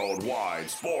the Worldwide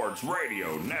Sports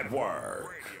Radio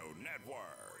Network.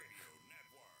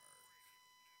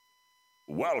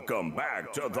 Welcome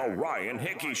back to the Ryan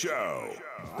Hickey Show,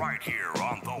 right here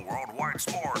on the Worldwide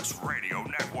Sports Radio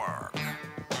Network.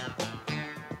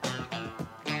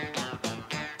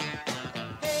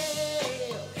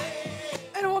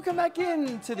 And welcome back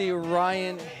into the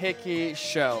Ryan Hickey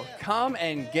Show. Come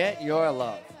and get your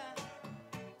love.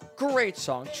 Great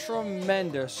song,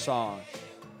 tremendous song.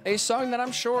 A song that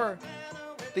I'm sure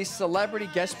the celebrity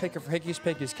guest picker for Hickey's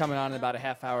Pick is coming on in about a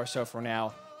half hour or so from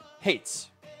now.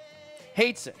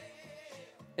 Hates it,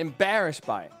 embarrassed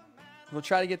by it. We'll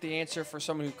try to get the answer for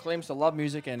someone who claims to love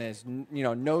music and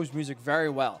knows music very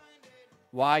well,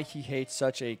 why he hates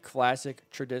such a classic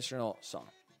traditional song.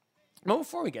 But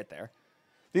before we get there,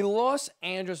 the Los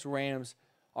Angeles Rams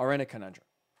are in a conundrum.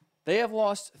 They have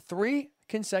lost 3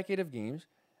 consecutive games,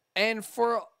 and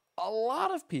for a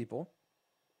lot of people,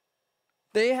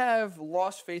 they have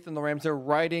lost faith in the Rams. They're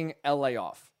writing LA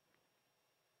off.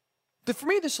 For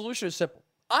me, the solution is simple.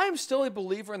 I'm still a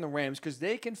believer in the Rams because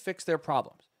they can fix their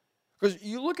problems. Because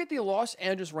you look at the Los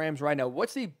Angeles Rams right now,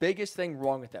 what's the biggest thing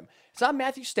wrong with them? It's not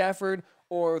Matthew Stafford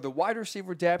or the wide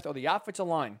receiver depth or the offensive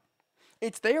line.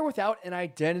 It's they are without an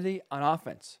identity on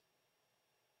offense.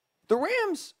 The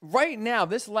Rams right now,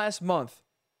 this last month,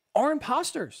 are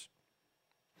imposters.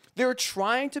 They're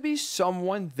trying to be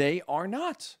someone they are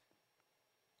not.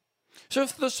 So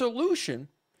if the solution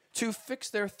to fix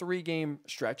their 3-game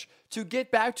stretch, to get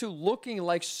back to looking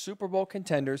like Super Bowl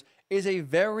contenders, is a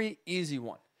very easy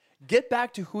one. Get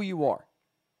back to who you are.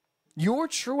 Your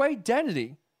true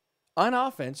identity on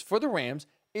offense for the Rams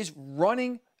is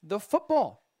running the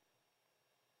football.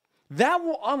 That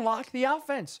will unlock the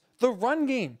offense, the run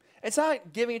game. It's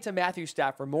not giving it to Matthew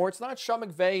Stafford more. It's not Sean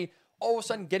McVay all of a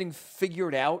sudden getting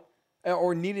figured out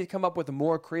or needing to come up with a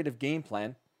more creative game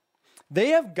plan.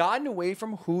 They have gotten away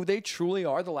from who they truly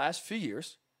are the last few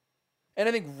years. And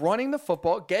I think running the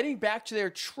football, getting back to their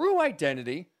true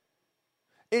identity,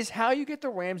 is how you get the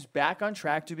Rams back on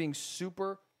track to being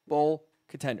Super Bowl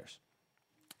contenders.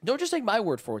 Don't just take my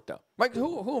word for it, though. Mike,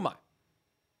 who am I? I'm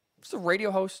just a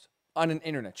radio host on an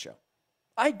internet show.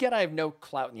 I get I have no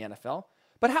clout in the NFL,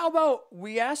 but how about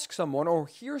we ask someone or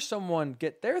hear someone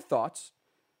get their thoughts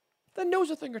that knows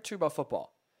a thing or two about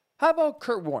football? How about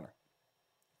Kurt Warner?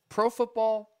 Pro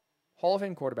Football Hall of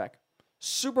Fame quarterback,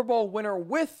 Super Bowl winner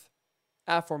with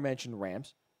aforementioned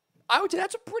Rams. I would say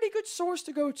that's a pretty good source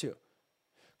to go to.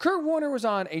 Kurt Warner was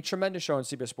on a tremendous show on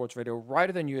CBS Sports Radio,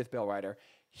 Rider Than You with Bill Ryder.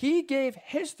 He gave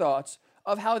his thoughts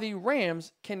of how the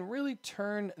Rams can really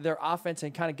turn their offense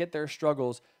and kind of get their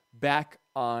struggles back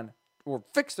on, or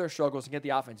fix their struggles and get the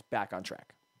offense back on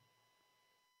track.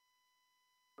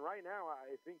 Right now,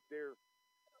 I think they're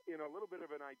in a little bit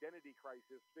of an identity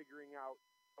crisis, figuring out,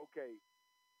 okay,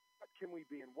 what can we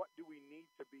be and what do we need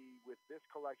to be with this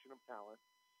collection of talent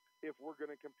if we're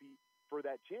going to compete for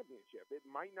that championship? It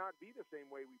might not be the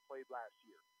same way we played last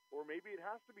year, or maybe it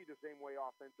has to be the same way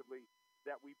offensively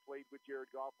that we played with Jared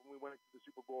Goff when we went to the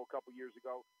Super Bowl a couple years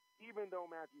ago. Even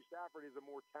though Matthew Stafford is a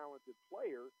more talented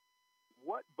player,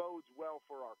 what bodes well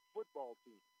for our football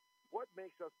team? What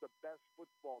makes us the best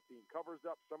football team, covers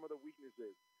up some of the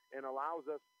weaknesses, and allows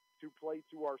us to play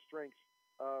to our strengths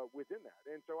within that?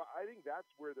 And so I think that's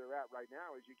where they're at right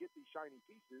now, is you get these shiny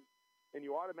pieces, and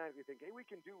you automatically think, hey, we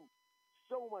can do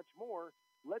so much more.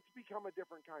 Let's become a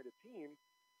different kind of team.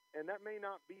 And that may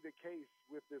not be the case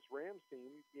with this Rams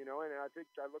team, and I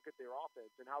think I look at their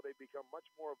offense and how they become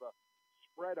much more of a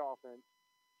spread offense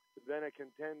than a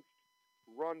condensed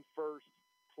run-first,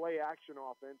 play-action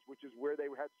offense, which is where they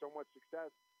had so much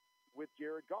success with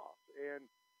Jared Goff.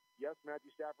 And, yes,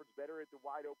 Matthew Stafford's better at the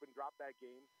wide-open drop-back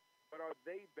game, but are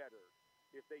they better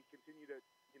if they continue to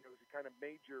kind of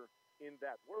major in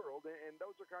that world? And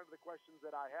those are kind of the questions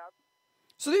that I have.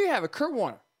 So there you have it. Kurt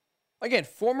Warner, again,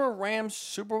 former Rams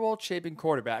Super Bowl champion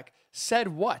quarterback, said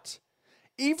what?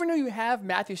 Even though you have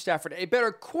Matthew Stafford, a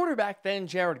better quarterback than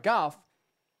Jared Goff,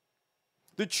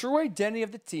 the true identity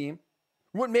of the team,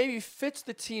 what maybe fits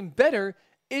the team better,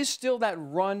 is still that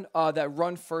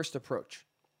run first approach.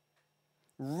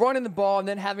 Running the ball and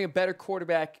then having a better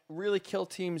quarterback really kill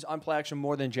teams on play action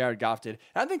more than Jared Goff did.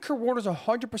 And I think Kurt Warner's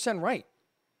 100% right.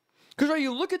 Because when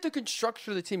you look at the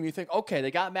construction of the team, you think, okay,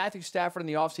 they got Matthew Stafford in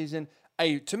the offseason.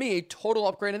 to me, a total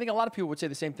upgrade. I think a lot of people would say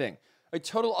the same thing. A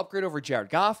total upgrade over Jared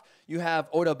Goff. You have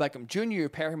Odell Beckham Jr. You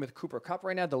pair him with Cooper Kupp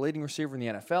right now, the leading receiver in the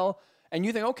NFL. And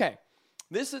you think, okay,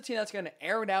 this is a team that's going to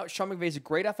air it out. Sean McVay's a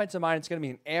great offensive mind. It's going to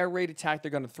be an air raid attack.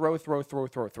 They're going to throw.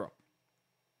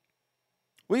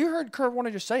 Well, you heard Kurt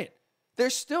Warner just say it. They're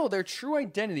still, their true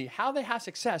identity, how they have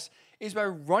success, is by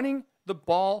running the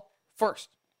ball first.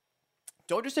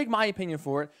 Don't just take my opinion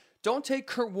for it. Don't take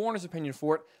Kurt Warner's opinion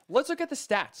for it. Let's look at the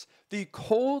stats, the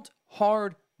cold,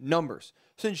 hard numbers.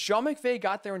 Since Sean McVay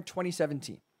got there in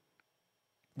 2017,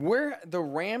 where the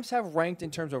Rams have ranked in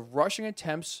terms of rushing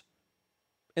attempts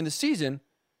in the season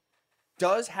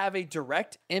does have a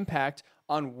direct impact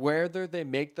on whether they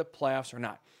make the playoffs or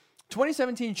not.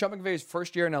 2017, Sean McVay's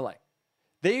first year in LA.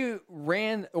 They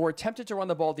ran or attempted to run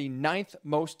the ball the 9th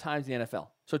most times in the NFL.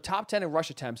 So top 10 in rush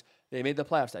attempts. They made the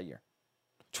playoffs that year.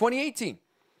 2018,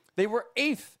 they were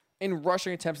 8th in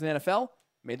rushing attempts in the NFL,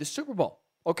 made the Super Bowl.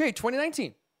 Okay,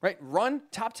 2019, right? Run,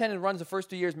 top 10 in runs the first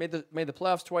 2 years, made the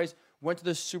playoffs twice, went to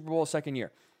the Super Bowl second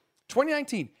year.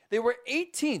 2019, they were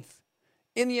 18th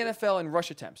in the NFL in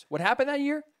rush attempts. What happened that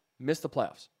year? Missed the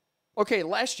playoffs. Okay,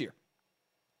 last year.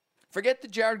 Forget the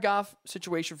Jared Goff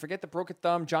situation. Forget the broken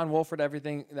thumb, John Wolford,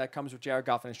 everything that comes with Jared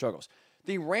Goff and his struggles.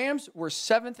 The Rams were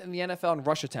 7th in the NFL in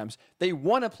rush attempts. They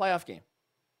won a playoff game.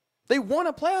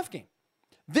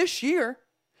 This year,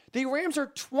 the Rams are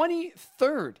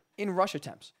 23rd in rush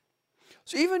attempts.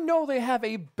 So even though they have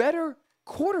a better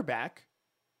quarterback,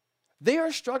 they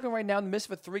are struggling right now in the midst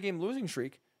of a 3-game losing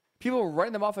streak. People are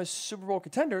writing them off as Super Bowl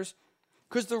contenders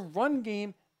because the run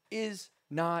game is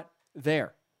not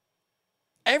there.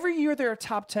 Every year they're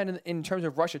top 10 in terms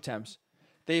of rush attempts.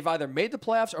 They've either made the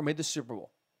playoffs or made the Super Bowl.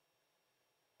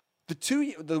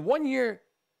 The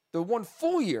one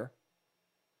full year,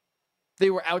 they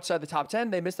were outside the top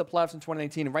 10. They missed the playoffs in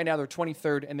 2019, and right now they're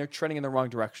 23rd, and they're trending in the wrong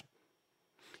direction.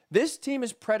 This team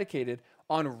is predicated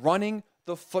on running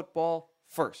the football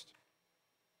first.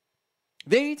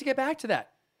 They need to get back to that.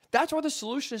 That's why the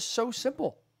solution is so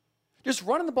simple. Just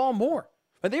running the ball more.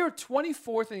 And they were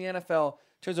 24th in the NFL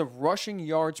in terms of rushing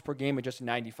yards per game at just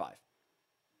 95.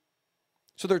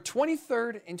 So they're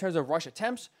 23rd in terms of rush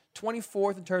attempts,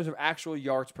 24th in terms of actual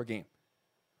yards per game.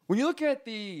 When you look at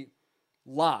the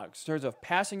logs in terms of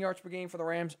passing yards per game for the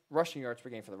Rams, rushing yards per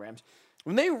game for the Rams,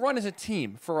 when they run as a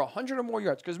team for 100 or more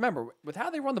yards, because remember, with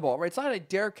how they run the ball, right? It's not a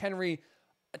Derrick Henry,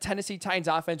 Tennessee Titans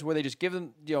offense where they just give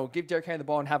Derrick Henry the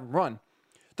ball and have him run.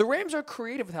 The Rams are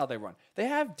creative with how they run. They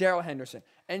have Darrell Henderson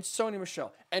and Sony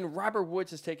Michel, and Robert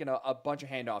Woods has taken a bunch of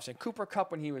handoffs, and Cooper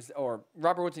Kupp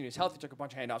Robert Woods when he was healthy took a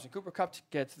bunch of handoffs, and Cooper Kupp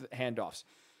gets the handoffs.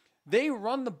 They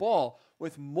run the ball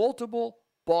with multiple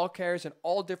ball carriers in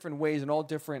all different ways and all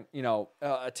different,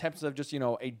 attempts of just,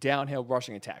 a downhill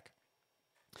rushing attack.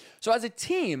 So as a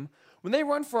team, when they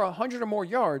run for 100 or more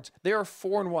yards, they are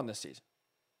 4-1 this season.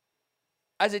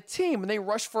 As a team, when they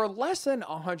rush for less than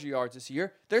 100 yards this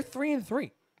year, they're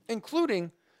 3-3,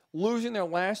 including losing their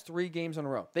last 3 games in a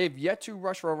row. They have yet to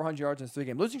rush for over 100 yards in a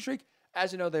 3-game losing streak.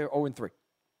 As you know, they're 0-3.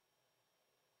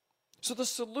 So the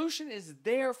solution is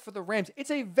there for the Rams.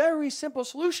 It's a very simple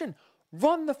solution.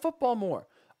 Run the football more.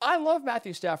 I love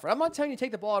Matthew Stafford. I'm not telling you to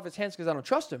take the ball out of his hands because I don't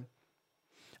trust him.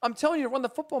 I'm telling you to run the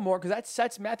football more because that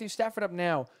sets Matthew Stafford up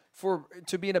now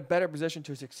to be in a better position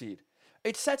to succeed.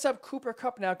 It sets up Cooper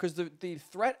Kupp now because the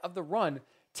threat of the run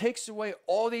takes away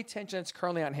all the attention that's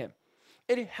currently on him.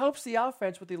 It helps the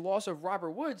offense with the loss of Robert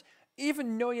Woods.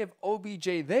 Even though you have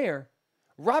OBJ there,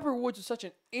 Robert Woods is such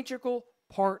an integral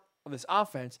part of this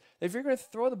offense that if you're going to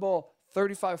throw the ball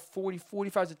 35, 40,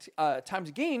 45 times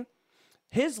a game,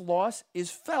 his loss is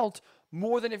felt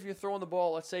more than if you're throwing the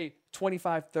ball, let's say,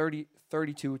 25, 30,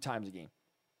 32 times a game.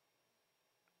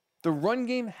 The run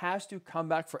game has to come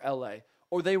back for LA,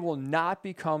 or they will not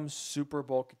become Super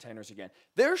Bowl contenders again.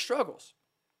 Their struggles,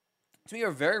 to me,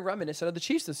 are very reminiscent of the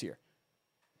Chiefs this year.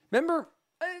 Remember,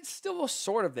 it's still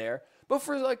sort of there, but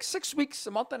for like 6 weeks,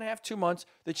 a month and a half, 2 months,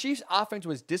 the Chiefs' offense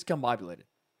was discombobulated.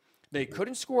 They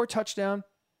couldn't score a touchdown.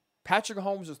 Patrick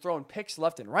Mahomes was throwing picks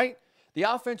left and right. The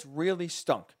offense really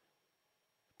stunk.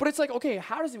 But it's like, okay,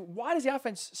 why does the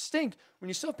offense stink when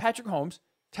you still have Patrick Mahomes,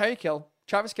 Tyreek Hill,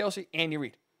 Travis Kelce, Andy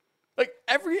Reid? Like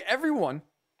everyone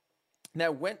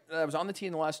that was on the team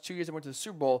in the last 2 years that went to the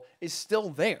Super Bowl is still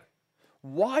there.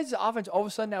 Why is the offense all of a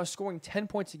sudden now scoring 10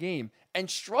 points a game and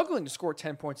struggling to score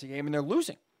 10 points a game and they're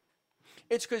losing?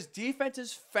 It's because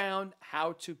defenses found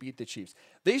how to beat the Chiefs.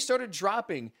 They started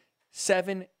dropping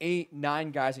 7, 8,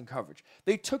 9 guys in coverage.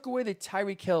 They took away the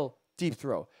Tyreek Hill deep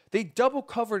throw. They double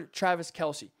covered Travis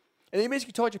Kelce. And they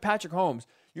basically told you, Patrick Mahomes,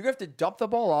 you're going to have to dump the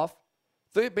ball off,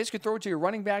 basically throw it to your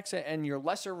running backs and your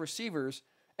lesser receivers,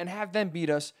 and have them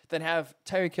beat us than have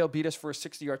Tyreek Hill beat us for a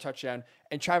 60-yard touchdown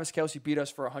and Travis Kelce beat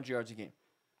us for 100 yards a game.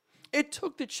 It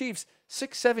took the Chiefs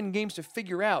 6-7 games to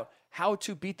figure out how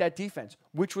to beat that defense,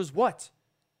 which was what?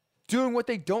 Doing what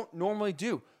they don't normally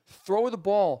do. Throw the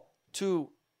ball to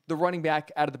the running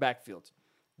back out of the backfield.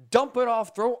 Dump it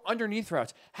off, throw underneath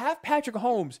routes. Have Patrick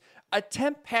Mahomes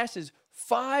attempt passes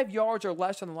 5 yards or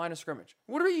less on the line of scrimmage.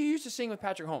 What are you used to seeing with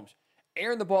Patrick Mahomes?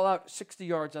 Airing the ball out 60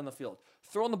 yards down the field.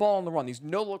 Throwing the ball on the run. These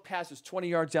no-look passes 20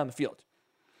 yards down the field.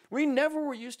 We never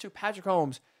were used to Patrick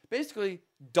Mahomes basically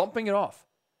dumping it off.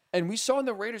 And we saw in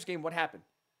the Raiders game what happened.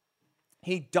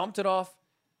 He dumped it off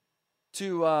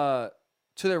to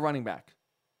their running backs.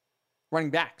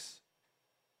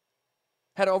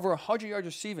 Had over 100 yards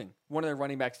receiving, one of their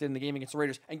running backs did in the game against the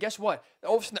Raiders. And guess what?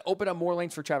 All of a sudden, they opened up more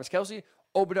lanes for Travis Kelce,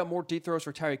 opened up more deep throws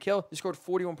for Tyreek Hill. They scored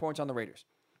 41 points on the Raiders.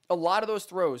 A lot of those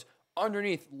throws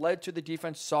underneath led to the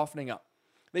defense softening up.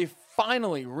 They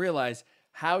finally realized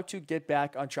how to get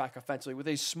back on track offensively with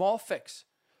a small fix,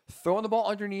 throwing the ball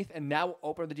underneath, and now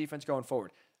open up the defense going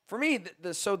forward. For me,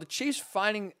 so the Chiefs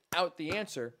finding out the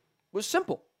answer was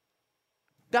simple.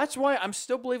 That's why I'm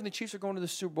still believing the Chiefs are going to the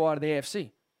Super Bowl out of the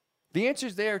AFC. The answer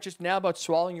is there. It's just now about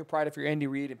swallowing your pride if you're Andy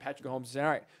Reid and Patrick Mahomes and saying,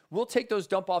 all right, we'll take those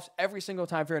dump-offs every single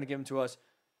time if you're going to give them to us.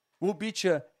 We'll beat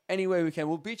you any way we can.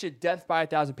 We'll beat you death by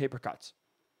 1,000 paper cuts.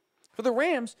 For the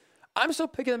Rams, I'm still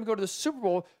picking them to go to the Super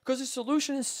Bowl because the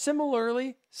solution is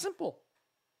similarly simple.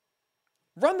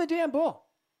 Run the damn ball.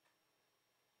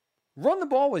 Run the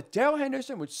ball with Darrell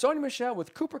Henderson, with Sony Michel,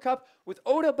 with Cooper Kupp, with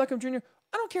Odell Beckham Jr.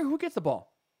 I don't care who gets the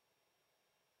ball.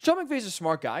 Sean McVay's a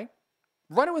smart guy.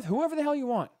 Run it with whoever the hell you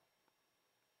want.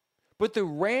 But the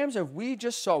Rams, as we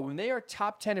just saw, when they are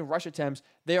top 10 in rush attempts,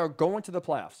 they are going to the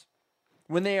playoffs.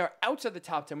 When they are outside the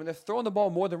top 10, when they're throwing the ball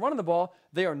more than running the ball,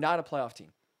 they are not a playoff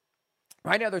team.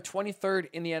 Right now, they're 23rd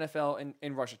in the NFL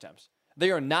in rush attempts. They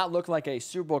are not looking like a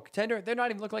Super Bowl contender. They're not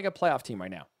even looking like a playoff team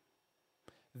right now.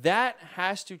 That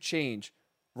has to change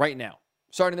right now,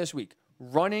 starting this week.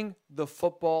 Running the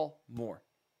football more.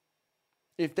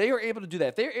 If they are able to do that,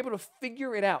 if they are able to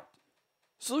figure it out,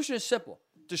 solution is simple.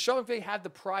 Does Sean McVay have the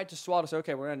pride to swallow to say,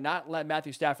 okay, we're going to not let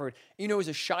Matthew Stafford, he's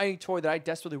a shiny toy that I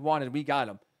desperately wanted. We got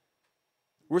him.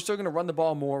 We're still going to run the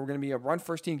ball more. We're going to be a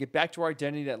run-first team, get back to our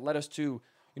identity that led us to,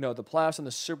 the playoffs and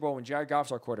the Super Bowl when Jared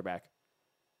Goff's our quarterback.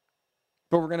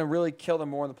 But we're going to really kill them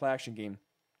more in the play-action game.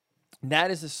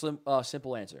 That is the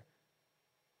simple answer.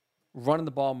 Running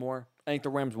the ball more. I think the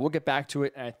Rams will get back to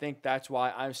it, and I think that's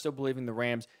why I'm still believing the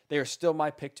Rams. They are still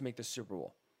my pick to make the Super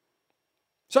Bowl.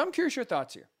 So I'm curious your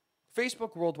thoughts here.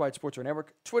 Facebook, Worldwide Sports Radio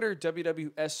Network. Twitter,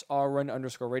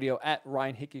 WWSRN_radio, at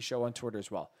Ryan Hickey Show on Twitter as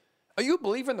well. Are you a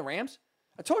believer in the Rams?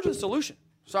 I told you the solution.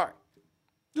 Sorry.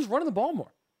 Just running the ball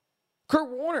more. Kurt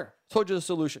Warner told you the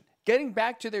solution. Getting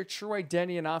back to their true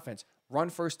identity and offense. Run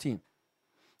first team.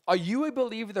 Are you a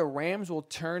believer the Rams will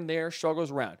turn their struggles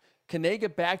around? Can they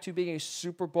get back to being a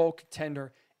Super Bowl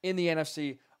contender in the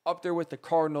NFC, up there with the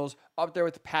Cardinals, up there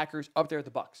with the Packers, up there with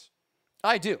the Bucs?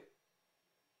 I do.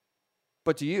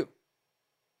 But do you?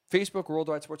 Facebook,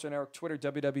 Worldwide Sports Network, Twitter,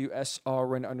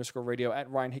 WWSRN_radio,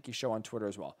 at Ryan Hickey Show on Twitter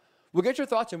as well. We'll get your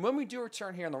thoughts, and when we do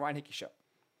return here on the Ryan Hickey Show,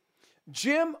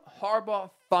 Jim Harbaugh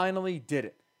finally did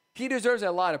it. He deserves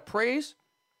a lot of praise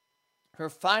for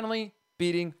finally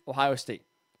beating Ohio State.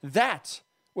 That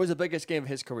was the biggest game of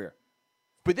his career.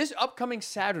 But this upcoming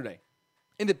Saturday,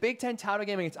 in the Big Ten title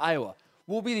game against Iowa,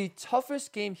 will be the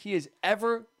toughest game he has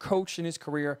ever coached in his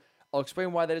career. I'll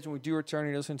explain why that is when we do return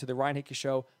and listen to the Ryan Hickey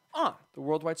Show on the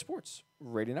Worldwide Sports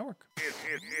Radio Network.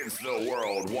 It's the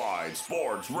Worldwide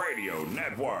Sports Radio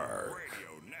Network.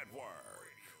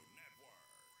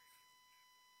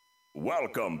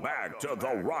 Welcome back to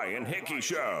the Ryan Hickey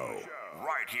Show,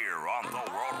 right here on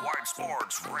the Worldwide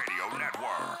Sports Radio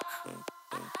Network.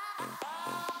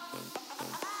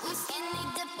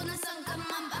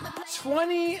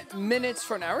 20 minutes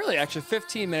from now, really actually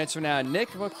 15 minutes from now, Nick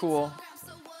McCool,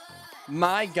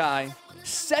 my guy,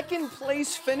 second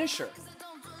place finisher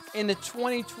in the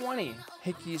 2020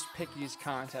 Hickey's Pickies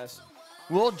contest,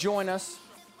 will join us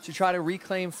to try to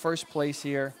reclaim first place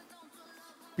here.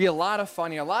 Be a lot of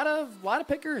fun here. A lot of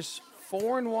pickers.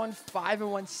 4-1,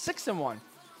 5-1, 6-1.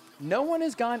 No one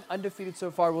has gone undefeated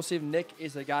so far. We'll see if Nick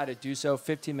is the guy to do so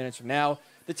 15 minutes from now.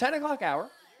 The 10 o'clock hour,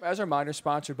 as a reminder,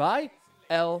 sponsored by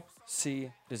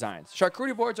LC Designs.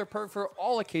 Charcuterie boards are perfect for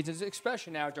all occasions,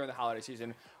 especially now during the holiday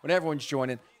season when everyone's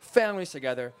joining, families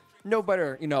together. No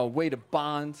better, way to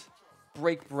bond,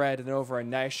 break bread than over a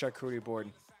nice charcuterie board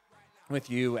with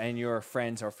you and your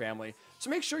friends or family. So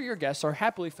make sure your guests are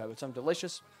happily fed with some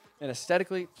delicious and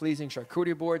aesthetically pleasing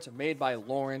charcuterie boards made by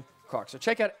Lauren Clark. So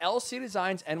check out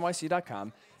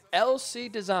lcdesignsnyc.com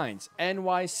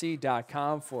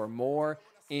lcdesignsnyc.com for more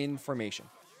information.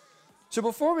 So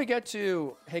before we get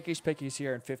to Hickey's Pickies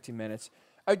here in 15 minutes,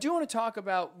 I do want to talk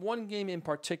about one game in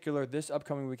particular this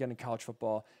upcoming weekend in college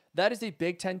football. That is the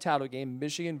Big Ten title game,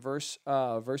 Michigan versus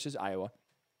Iowa.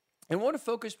 And I want to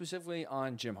focus specifically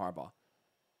on Jim Harbaugh.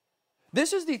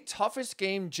 This is the toughest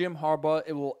game Jim Harbaugh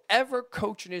will ever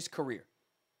coach in his career.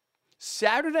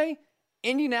 Saturday,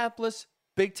 Indianapolis,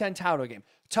 Big Ten title game.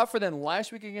 Tougher than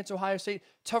last week against Ohio State.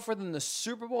 Tougher than the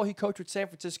Super Bowl he coached with San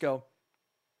Francisco.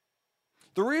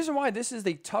 The reason why this is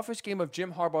the toughest game of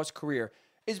Jim Harbaugh's career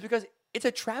is because it's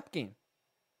a trap game.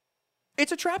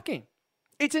 It's a trap game.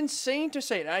 It's insane to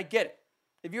say it, and I get it.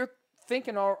 If you're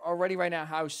thinking already right now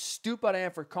how stupid I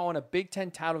am for calling a Big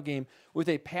Ten title game with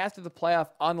a path to the playoff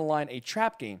on the line a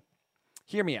trap game,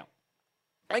 hear me out.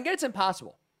 I get it's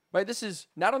impossible, right? This is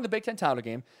not only the Big Ten title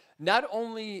game, not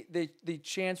only the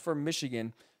chance for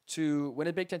Michigan to win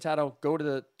a Big Ten title, go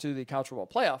to the college football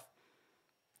playoff.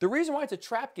 The reason why it's a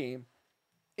trap game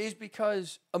is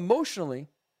because emotionally,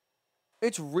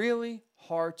 it's really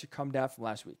hard to come down from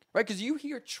last week, right? Because you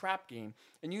hear trap game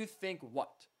and you think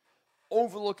what?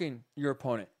 Overlooking your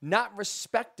opponent, not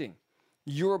respecting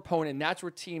your opponent. And that's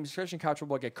where teams, especially in college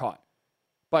football, get caught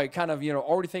by kind of,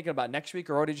 already thinking about next week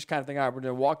or already just kind of thinking, all right, we're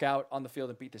going to walk out on the field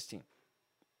and beat this team.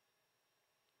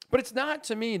 But it's not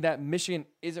to me that Michigan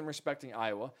isn't respecting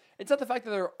Iowa. It's not the fact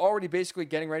that they're already basically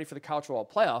getting ready for the college football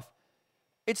playoff.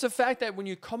 It's the fact that when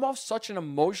you come off such an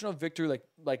emotional victory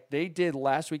like they did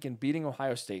last week in beating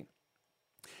Ohio State,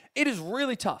 it is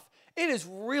really tough. It is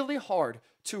really hard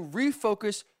to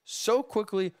refocus so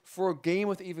quickly for a game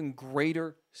with even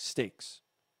greater stakes.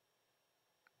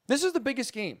 This is the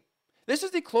biggest game. This is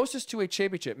the closest to a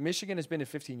championship Michigan has been in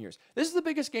 15 years. This is the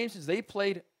biggest game since they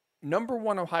played number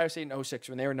 1 Ohio State in 2006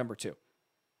 when they were number 2.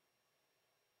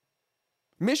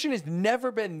 Michigan has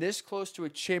never been this close to a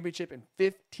championship in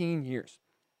 15 years.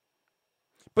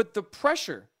 But the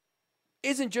pressure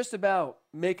isn't just about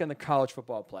making the college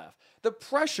football playoff. The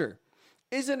pressure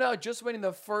isn't about just winning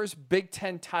the first Big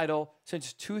Ten title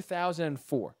since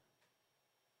 2004.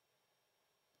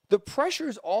 The pressure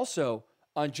is also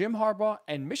on Jim Harbaugh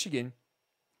and Michigan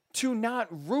to not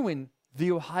ruin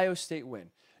the Ohio State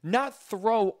win. Not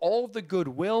throw all the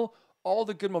goodwill, all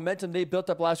the good momentum they built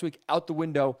up last week out the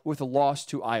window with a loss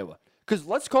to Iowa. Because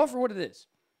let's call it for what it is.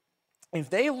 If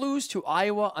they lose to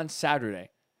Iowa on Saturday,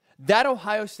 that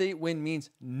Ohio State win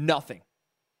means nothing.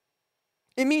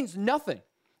 It means nothing.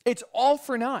 It's all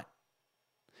for naught.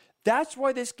 That's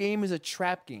why this game is a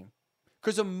trap game.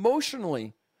 Because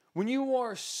emotionally, when you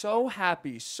are so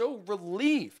happy, so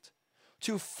relieved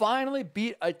to finally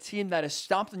beat a team that has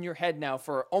stomped in your head now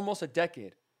for almost a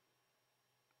decade,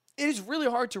 it is really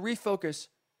hard to refocus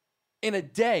in a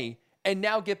day and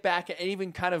now get back and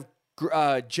even kind of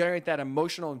generate that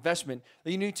emotional investment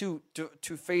that you need to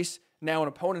face now an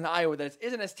opponent in Iowa that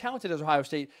isn't as talented as Ohio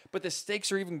State, but the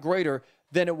stakes are even greater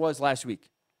than it was last week.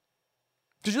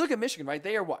 Because you look at Michigan, right?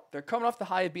 They are what? They're coming off the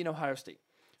high of beating Ohio State.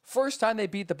 First time they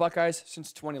beat the Buckeyes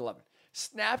since 2011.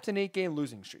 Snapped an 8-game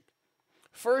losing streak.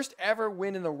 First ever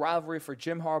win in the rivalry for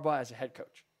Jim Harbaugh as a head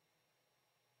coach.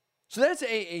 So that's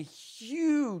a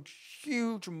huge,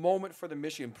 huge moment for the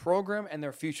Michigan program and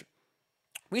their future.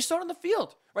 We saw it on the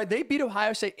field, right? They beat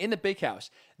Ohio State in the Big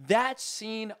House. That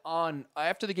scene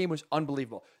after the game was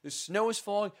unbelievable. The snow is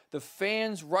falling. The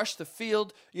fans rushed the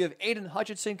field. You have Aiden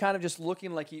Hutchinson kind of just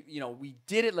looking like we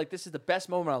did it. Like this is the best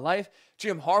moment of life.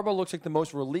 Jim Harbaugh looks like the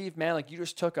most relieved man. Like you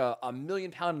just took a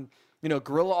million-pound,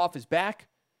 gorilla off his back.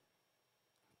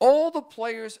 All the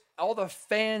players, all the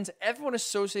fans, everyone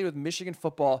associated with Michigan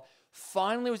football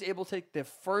finally was able to take the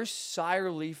first sigh of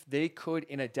relief they could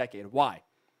in a decade. Why?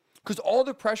 Because all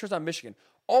the pressure was on Michigan.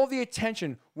 All the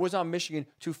attention was on Michigan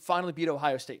to finally beat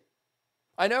Ohio State.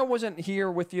 I know I wasn't here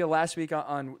with you last week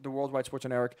on the Worldwide Sports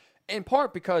Network, in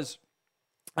part because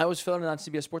I was filming on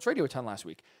CBS Sports Radio a ton last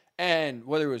week. And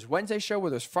whether it was Wednesday's show,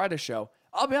 whether it was Friday's show,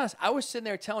 I'll be honest, I was sitting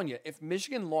there telling you, if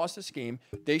Michigan lost this game,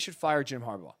 they should fire Jim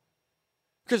Harbaugh.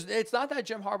 Because it's not that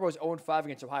Jim Harbaugh is 0-5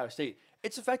 against Ohio State.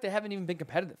 It's the fact they haven't even been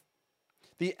competitive.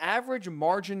 The average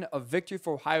margin of victory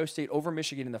for Ohio State over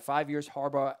Michigan in the 5 years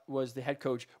Harbaugh was the head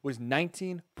coach was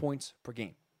 19 points per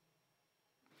game.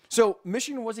 So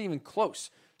Michigan wasn't even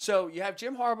close. So you have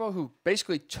Jim Harbaugh, who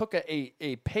basically took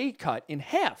a pay cut in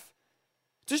half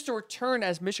just to return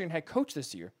as Michigan head coach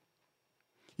this year.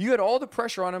 You had all the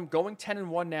pressure on him going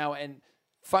 10-1 now and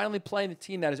finally playing a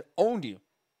team that has owned you.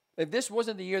 If this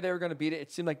wasn't the year they were going to beat it,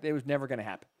 it seemed like it was never going to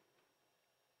happen.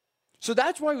 So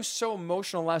that's why it was so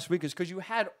emotional last week, is because you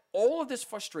had all of this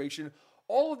frustration,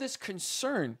 all of this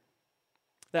concern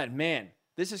that, man,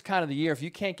 this is kind of the year. If you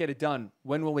can't get it done,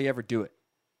 when will we ever do it?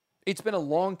 It's been a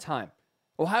long time.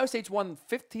 Ohio State's won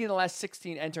 15 of the last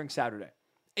 16 entering Saturday.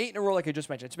 8 in a row, like I just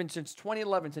mentioned. It's been since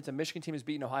 2011 since a Michigan team has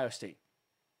beaten Ohio State.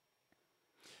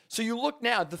 So you look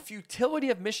now, the futility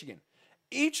of Michigan.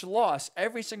 Each loss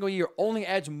every single year only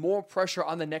adds more pressure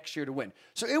on the next year to win.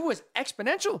 So it was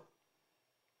exponential.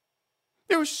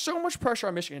 There was so much pressure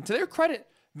on Michigan. To their credit,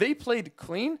 they played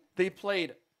clean. They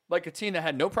played like a team that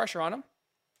had no pressure on them.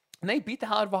 And they beat the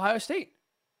hell out of Ohio State.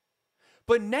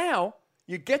 But now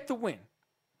you get the win.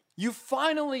 You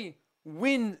finally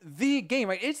win the game,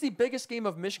 right? It's the biggest game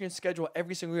of Michigan's schedule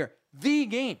every single year. The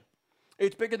game.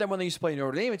 It's bigger than when they used to play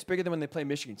Notre Dame. It's bigger than when they play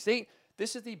Michigan State.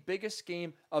 This is the biggest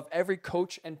game of every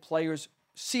coach and player's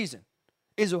season,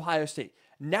 is Ohio State.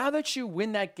 Now that you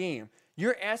win that game,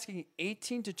 you're asking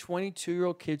 18 to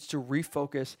 22-year-old kids to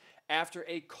refocus after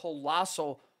a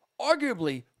colossal,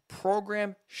 arguably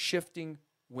program-shifting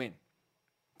win.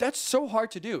 That's so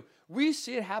hard to do. We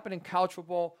see it happen in college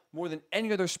football more than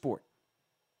any other sport.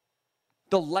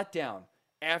 The letdown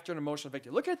after an emotional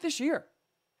victory. Look at it this year.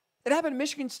 It happened in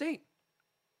Michigan State.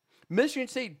 Michigan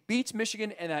State beats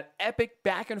Michigan in that epic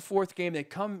back and forth game. They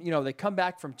come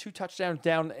back from 2 touchdowns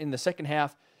down in the second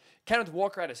half. Kenneth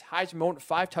Walker had his highest moment,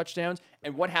 5 touchdowns.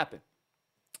 And what happened?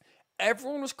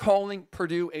 Everyone was calling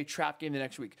Purdue a trap game the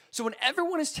next week. So when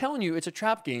everyone is telling you it's a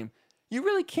trap game, you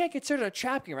really can't consider it a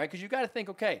trap game, right? Because you got to think,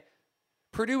 okay,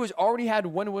 Purdue has already had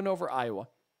 1 win over Iowa.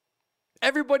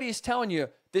 Everybody is telling you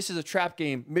this is a trap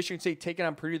game. Michigan State taking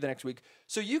on Purdue the next week.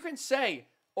 So you can say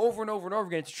over and over and over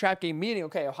again, it's a trap game, meaning,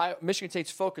 okay, Michigan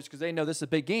State's focused because they know this is a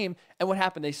big game. And what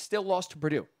happened? They still lost to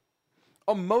Purdue.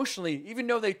 Emotionally, even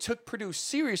though they took Purdue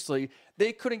seriously,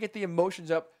 they couldn't get the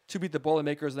emotions up to beat the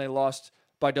Boilermakers, and they lost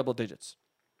by double digits.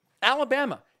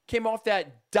 Alabama came off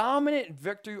that dominant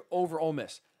victory over Ole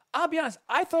Miss. I'll be honest,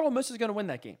 I thought Ole Miss was going to win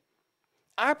that game.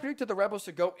 I predicted the Rebels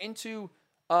to go into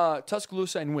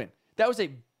Tuscaloosa and win. That was a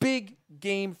big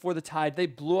game for the Tide. They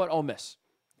blew out Ole Miss.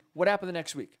 What happened the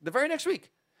next week? The very next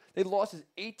week, they lost as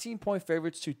 18-point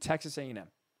favorites to Texas A&M.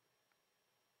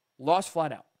 Lost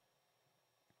flat out.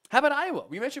 How about Iowa?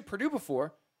 We mentioned Purdue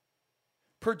before.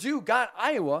 Purdue got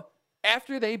Iowa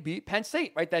after they beat Penn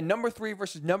State, right? That number 3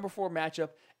 versus number 4 matchup.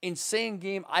 Insane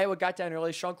game. Iowa got down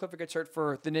early. Sean Clifford gets hurt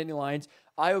for the Nittany Lions.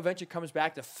 Iowa eventually comes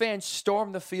back. The fans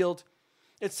storm the field.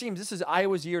 It seems this is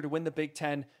Iowa's year to win the Big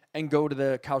Ten and go to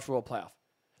the College Football Playoff.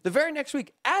 The very next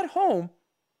week, at home,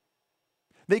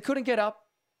 they couldn't get up.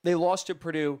 They lost to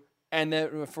Purdue. And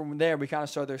then from there, we kind of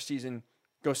saw their season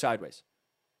go sideways.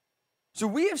 So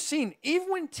we have seen, even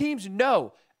when teams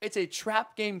know it's a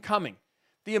trap game coming,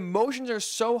 the emotions are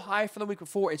so high from the week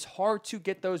before, it's hard to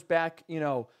get those back,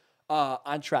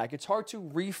 on track. It's hard to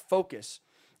refocus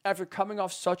after coming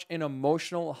off such an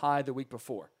emotional high the week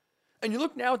before. And you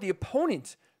look now at the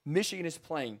opponent Michigan is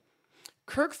playing.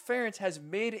 Kirk Ferentz has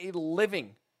made a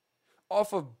living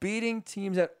off of beating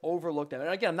teams that overlook them. And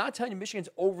again, I'm not telling you Michigan's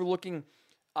overlooking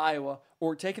Iowa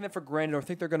or taking them for granted or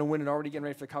think they're going to win and already getting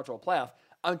ready for the College Football Playoff.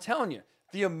 I'm telling you,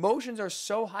 the emotions are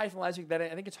so high from last week that I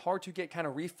think it's hard to get kind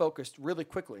of refocused really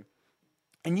quickly.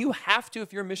 And you have to,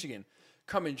 if you're Michigan,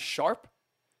 come in sharp,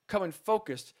 come in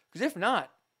focused, because if not,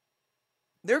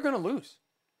 they're going to lose.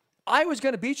 Iowa's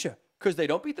going to beat you because they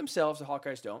don't beat themselves, the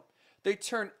Hawkeyes don't. They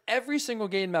turn every single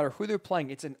game, no matter who they're playing.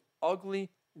 It's an ugly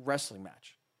wrestling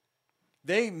match.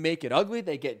 They make it ugly.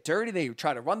 They get dirty. They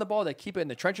try to run the ball. They keep it in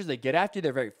the trenches. They get after you.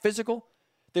 They're very physical.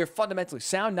 They're fundamentally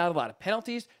sound, not a lot of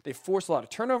penalties. They force a lot of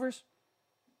turnovers.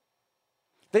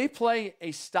 They play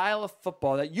a style of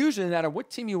football that usually, no matter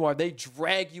what team you are, they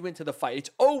drag you into the fight. It's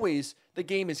always, the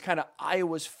game is kind of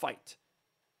Iowa's fight.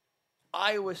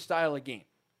 Iowa's style of game.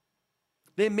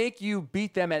 They make you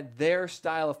beat them at their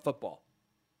style of football.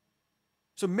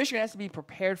 So Michigan has to be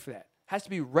prepared for that, has to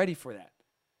be ready for that.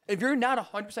 If you're not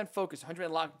 100% focused,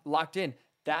 100% locked in,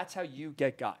 that's how you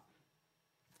get got.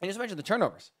 And just mention the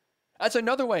turnovers. That's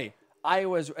another way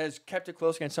Iowa has kept it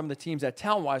close against some of the teams that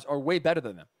talent-wise are way better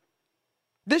than them.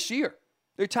 This year,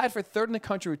 they're tied for 3rd in the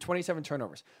country with 27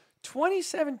 turnovers.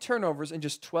 27 turnovers in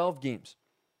just 12 games.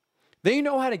 They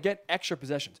know how to get extra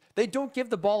possessions. They don't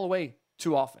give the ball away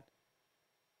too often.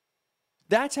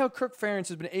 That's how Kirk Ferentz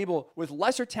has been able, with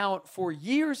lesser talent for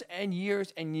years and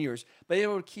years and years, been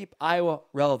able to keep Iowa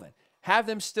relevant. Have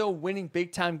them still winning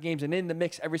big-time games and in the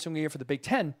mix every single year for the Big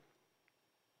Ten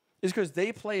is because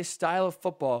they play a style of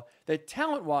football that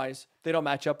talent-wise, they don't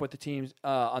match up with the teams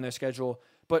on their schedule,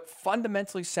 but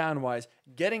fundamentally sound-wise,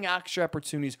 getting extra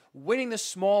opportunities, winning the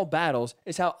small battles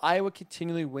is how Iowa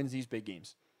continually wins these big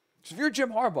games. So if you're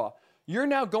Jim Harbaugh, you're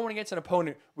now going against an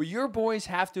opponent where your boys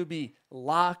have to be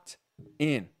locked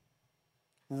in.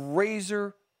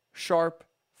 Razor sharp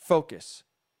focus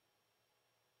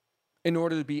in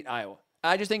order to beat Iowa.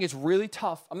 I just think it's really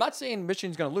tough. I'm not saying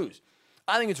Michigan's going to lose.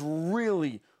 I think it's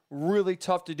really, really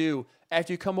tough to do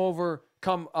after you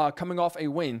coming off a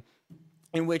win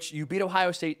in which you beat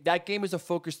Ohio State. That game is a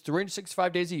focus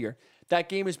 365 days a year. That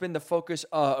game has been the focus,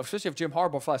 especially of Jim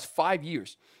Harbaugh, for the last 5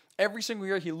 years. Every single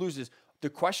year he loses, the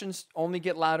questions only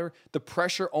get louder. The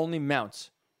pressure only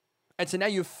mounts. And so now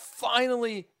you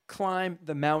finally climb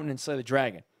the mountain and slay the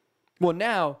dragon. Well,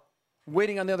 now,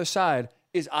 waiting on the other side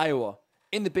is Iowa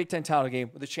in the Big Ten title game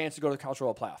with a chance to go to the College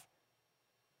Football Playoff.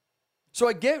 So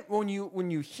I get when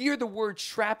you hear the word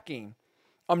trap game,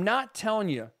 I'm not telling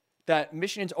you that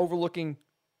Michigan's overlooking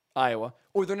Iowa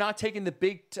or they're not taking the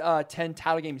Big Ten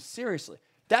title game seriously.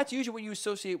 That's usually what you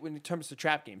associate when it comes to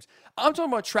trap games. I'm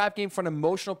talking about trap game from an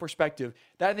emotional perspective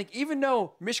that I think even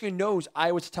though Michigan knows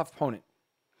Iowa's a tough opponent,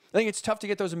 I think it's tough to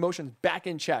get those emotions back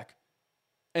in check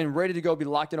and ready to go, be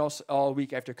locked in all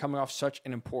week after coming off such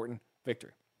an important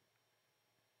victory.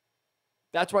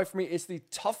 That's why, for me, it's the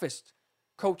toughest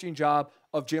coaching job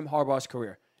of Jim Harbaugh's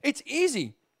career. It's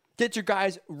easy. Get your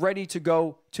guys ready to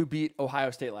go to beat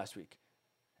Ohio State last week.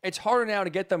 It's harder now to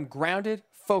get them grounded,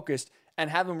 focused, and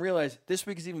have them realize this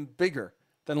week is even bigger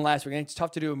than last week. And it's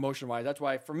tough to do emotion-wise. That's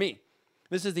why, for me,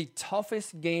 this is the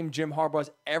toughest game Jim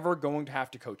Harbaugh's ever going to have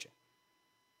to coach in.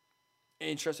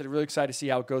 Interested, really excited to see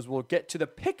how it goes. We'll get to the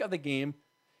pick of the game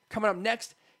coming up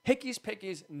next. Hickey's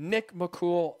Pickies, Nick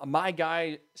McCool, my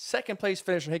guy, second place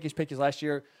finisher in Hickey's Pickies last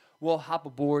year, will hop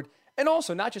aboard. And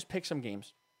also, not just pick some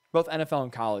games, both NFL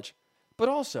and college, but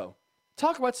also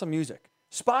talk about some music.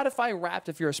 Spotify Wrapped,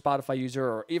 if you're a Spotify user,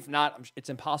 or if not,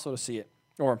 it's impossible to see it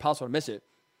or impossible to miss it.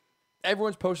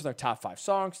 Everyone's posting their top 5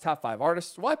 songs, top 5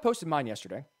 artists. Well, I posted mine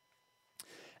yesterday.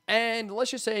 And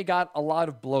let's just say I got a lot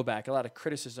of blowback, a lot of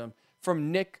criticism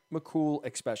from Nick McCool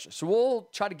especially. So we'll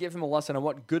try to give him a lesson on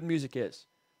what good music is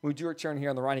when we do return here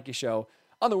on the Ryan Hickey Show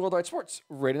on the Worldwide Sports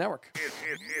Radio Network.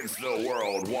 It's the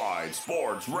Worldwide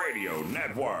Sports Radio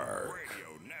Network.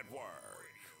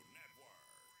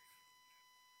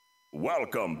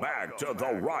 Welcome back to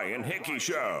the Ryan Hickey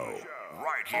Show,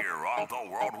 right here on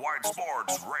the Worldwide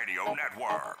Sports Radio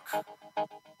Network.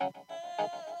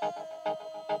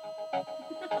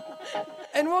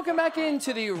 And welcome back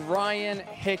into the Ryan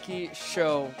Hickey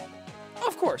Show.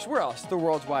 Of course, where else? The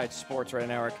Worldwide Sports Radio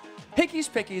Network. Hickey's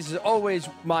Pickies is always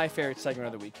my favorite segment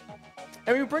of the week.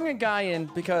 And we bring a guy in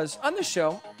because on the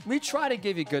show, we try to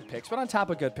give you good picks. But on top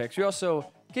of good picks, we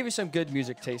also give you some good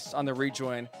music tastes on the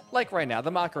rejoin. Like right now,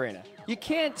 the Macarena. You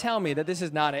can't tell me that this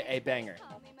is not a banger.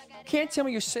 Can't tell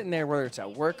me you're sitting there, whether it's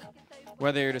at work,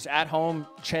 whether you're just at home,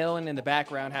 chilling in the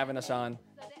background, having us on,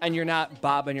 and you're not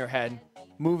bobbing your head,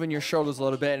 moving your shoulders a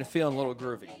little bit, and feeling a little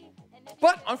groovy.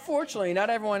 But unfortunately, not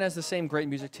everyone has the same great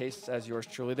music tastes as yours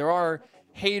truly. There are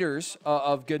haters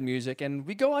of good music, and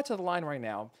we go out to the line right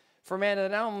now for a man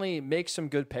that not only makes some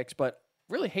good picks, but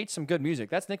really hates some good music.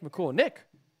 That's Nick McCool. Nick,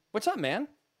 what's up, man?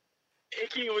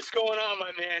 Hickey, what's going on,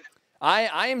 my man?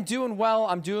 I am doing well.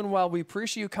 I'm doing well. We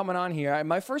appreciate you coming on here.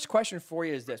 My first question for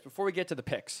you is this, before we get to the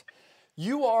picks.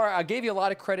 I gave you a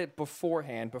lot of credit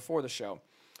beforehand, before the show,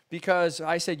 because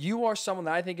I said you are someone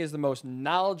that I think is the most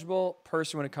knowledgeable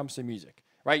person when it comes to music,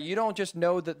 right? You don't just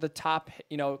know the top,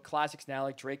 classics now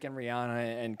like Drake and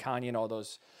Rihanna and Kanye and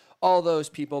all those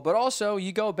people, but also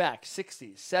you go back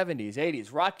 60s, 70s,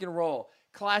 80s, rock and roll,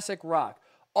 classic rock,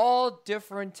 all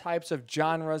different types of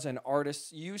genres and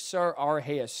artists. You, sir, are a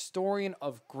historian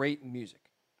of great music,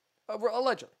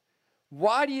 allegedly.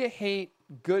 Why do you hate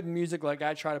good music like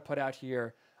I try to put out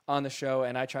here on the show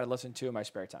and I try to listen to in my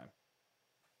spare time?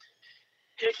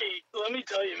 Hickey, let me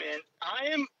tell you, man, I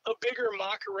am a bigger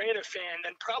Macarena fan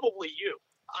than probably you.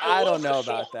 I don't know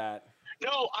about that.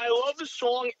 No, I love the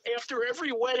song. After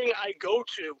every wedding I go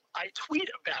to, I tweet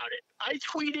about it. I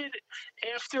tweeted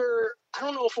I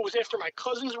don't know if it was after my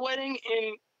cousin's wedding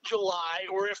in July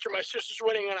or after my sister's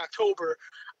wedding in October.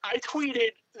 I tweeted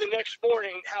the next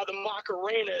morning how the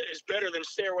Macarena is better than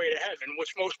Stairway to Heaven,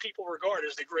 which most people regard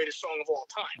as the greatest song of all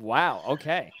time. Wow,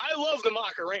 okay. I love the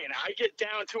Macarena. I get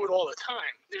down to it all the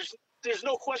time. There's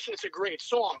no question it's a great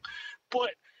song.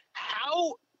 But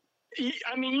how...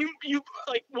 I mean, you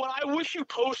like what I wish you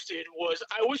posted was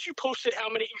how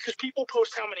many, because people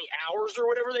post how many hours or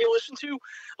whatever they listen to.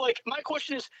 Like, my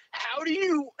question is, how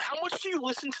much do you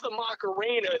listen to the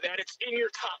Macarena that it's in your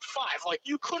top 5? Like,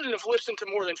 you couldn't have listened to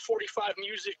more than 45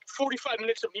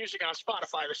 minutes of music on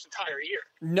Spotify this entire year.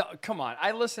 No, come on.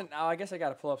 I guess I got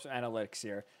to pull up some analytics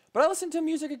here, but I listen to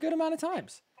music a good amount of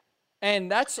times.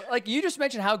 And that's, like, you just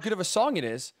mentioned how good of a song it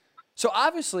is. So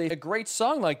obviously a great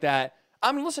song like that,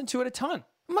 I'm going to listen to it a ton.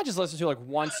 I might just listen to it like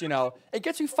once, it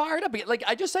gets me fired up. Like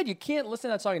I just said, you can't listen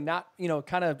to that song and not,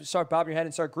 kind of start bobbing your head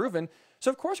and start grooving. So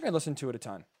of course you're going to listen to it a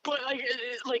ton. But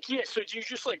yeah, so do you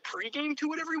just like pregame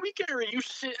to it every weekend, or are you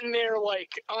sitting there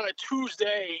like on a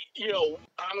Tuesday,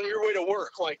 on your way to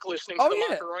work, like listening to the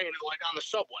Macarena, like on the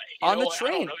subway? On the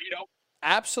train.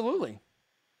 Absolutely.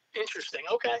 Interesting.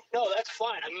 Okay. No, that's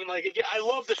fine. I mean, like, again, I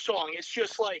love the song. It's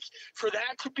just like, for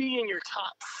that to be in your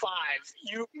top 5,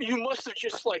 you must have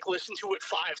just like listened to it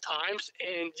 5 times,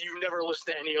 and you never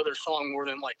listened to any other song more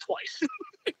than like twice.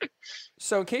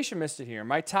 So in case you missed it here,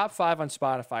 my top 5 on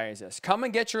Spotify is this: Come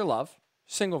and Get Your Love,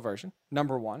 single version,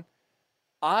 number 1.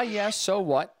 Ah Yes, So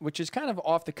What, which is kind of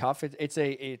off the cuff. It's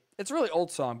a really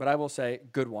old song, but I will say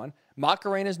good one.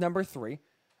 Macarena's number 3.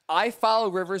 I Follow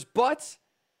Rivers, but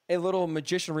a little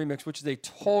Magician remix, which is a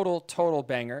total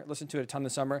banger. Listen to it a ton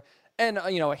this summer. And,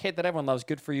 a hit that everyone loves,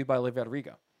 Good For You by Olivia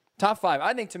Rodrigo. Top 5.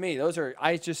 I think to me,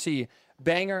 I just see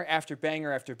banger after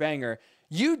banger after banger.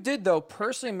 You did, though,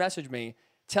 personally message me,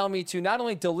 tell me to not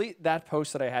only delete that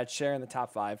post that I had sharing the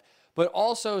top 5, but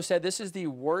also said this is the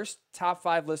worst top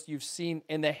 5 list you've seen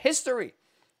in the history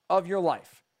of your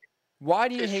life. Why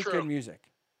do you hate good music?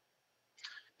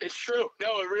 It's true.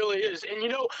 No, it really is. And,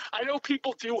 I know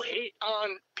people do hate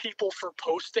on people for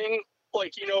posting,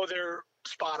 like, their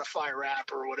Spotify rap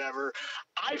or whatever.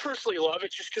 I personally love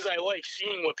it just because I like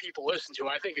seeing what people listen to.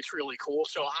 I think it's really cool.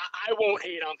 So I won't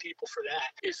hate on people for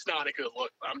that. It's not a good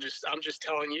look. I'm just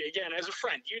telling you, again, as a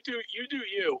friend, you do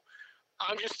you.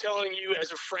 I'm just telling you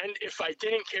as a friend, if I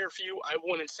didn't care for you, I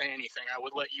wouldn't say anything. I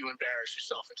would let you embarrass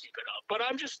yourself and keep it up. But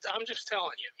I'm just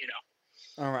telling you,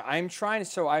 All right, I'm trying to.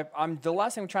 So I'm the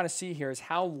last thing I'm trying to see here is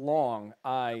how long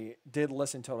I did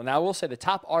listen to it. Now I will say the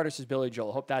top artist is Billy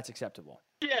Joel. I hope that's acceptable.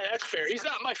 Yeah, that's fair. He's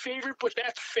not my favorite, but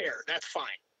that's fair. That's fine.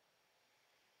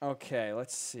 Okay,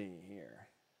 let's see here.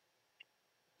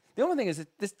 The only thing is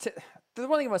the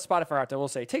one thing about Spotify art, I will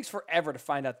say, it takes forever to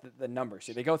find out the numbers.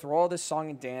 See, they go through all this song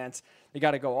and dance. They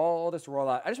got to go all this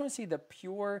rollout. I just want to see the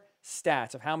pure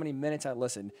stats of how many minutes I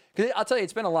listened. Because I'll tell you,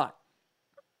 it's been a lot.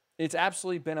 It's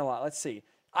absolutely been a lot. Let's see.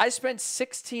 I spent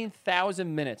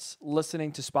 16,000 minutes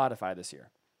listening to Spotify this year.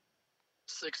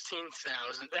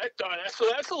 16,000.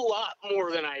 That's a lot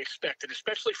more than I expected,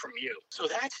 especially from you. So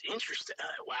that's interesting.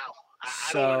 Wow.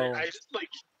 I don't know. I just, like.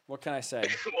 What can I say?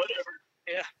 Whatever.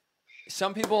 Yeah.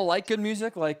 Some people like good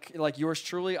music, like yours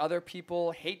truly. Other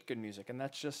people hate good music, and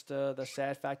that's just the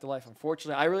sad fact of life.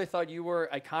 Unfortunately, I really thought you were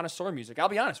a connoisseur of music. I'll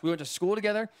be honest. We went to school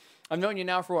together. I've known you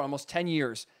now for almost 10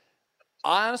 years.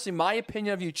 Honestly, my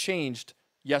opinion of you changed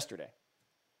yesterday.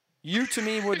 You, to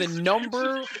me, were the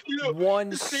number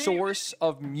one source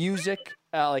of music.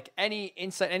 Like any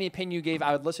insight, any opinion you gave,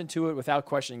 I would listen to it without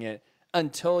questioning it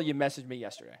until you messaged me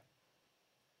yesterday.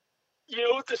 You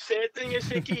know what the sad thing is,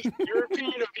 Hickey? Your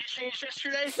opinion of me changed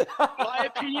yesterday. My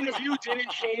opinion of you didn't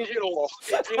change at all.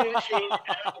 It didn't change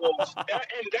at all.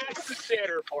 And that's the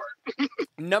sadder part.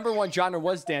 Number one genre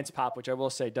was dance pop, which I will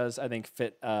say does, I think,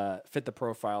 fit the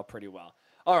profile pretty well.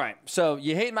 All right, so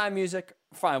you hate my music.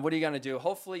 Fine, what are you going to do?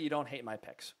 Hopefully you don't hate my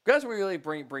picks. That's what we really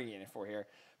bring in for here.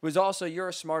 It was also, you're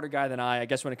a smarter guy than I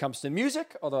guess, when it comes to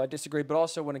music, although I disagree, but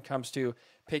also when it comes to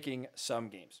picking some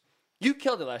games. You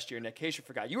killed it last year, Nick. In case you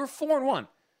forgot. You were 4-1.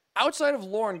 Outside of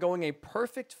Lauren going a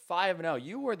perfect 5-0,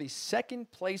 you were the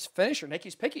second place finisher.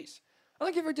 Nicky's Pickies. I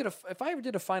don't think if I ever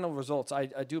did a final results, I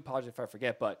do apologize if I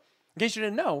forget, but in case you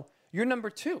didn't know, you're number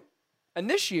 2. And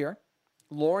this year,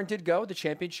 Lauren did go. The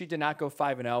champion, she did not go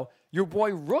 5-0. Your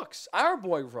boy Rooks, our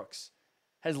boy Rooks,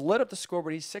 has lit up the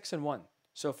scoreboard. He's 6-1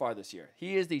 so far this year.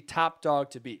 He is the top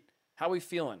dog to beat. How are we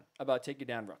feeling about taking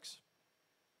down Rooks?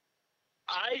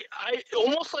 I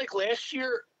almost like last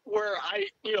year where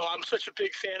I'm such a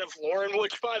big fan of Lauren,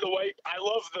 which, by the way, I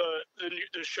love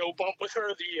the show bump with her.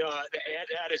 The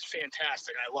ad is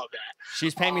fantastic. I love that.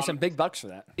 She's paying me some big bucks for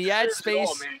that. The ad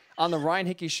space on the Ryan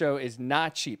Hickey show is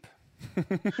not cheap. But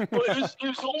it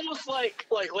was almost like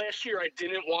last year I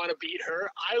didn't want to beat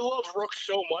her. I love Rooks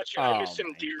so much. And I miss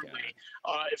him dearly.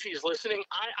 If he's listening,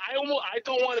 I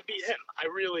don't want to beat him.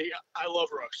 I love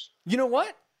Rooks. You know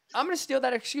what? I'm going to steal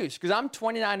that excuse because I'm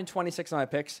 29-26 on my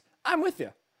picks. I'm with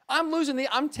you.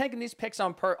 I'm taking these picks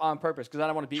on purpose because I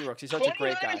don't want to beat Rooks. He's such a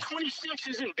great guy. 29-26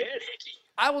 isn't bad, Hickey.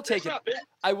 I will take it.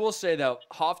 I will say, though,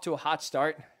 off to a hot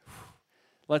start.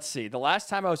 Let's see. The last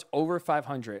time I was over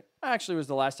 500, actually was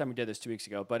the last time we did this 2 weeks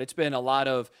ago, but it's been a lot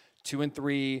of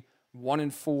 2-3,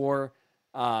 1-4,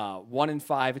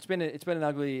 1-5. It's been an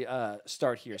ugly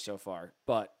start here so far,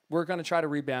 but we're going to try to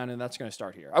rebound, and that's going to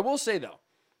start here. I will say, though,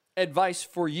 advice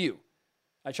for you.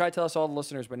 I try to tell us all the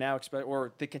listeners, but now,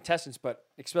 or the contestants, but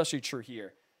especially true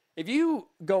here. If you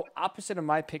go opposite of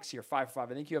my picks here, 5-5,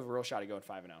 I think you have a real shot at going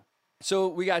 5-0. So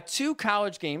we got 2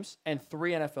 college games and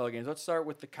 3 NFL games. Let's start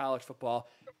with the college football.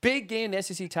 Big game, the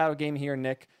SEC title game here,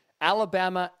 Nick.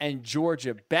 Alabama and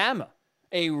Georgia. Bama,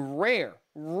 a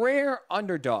rare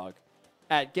underdog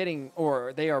at getting,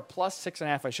 or they are plus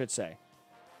 6.5, I should say.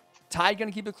 Tide going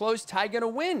to keep it close? Tide going to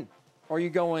win? Or are you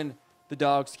going the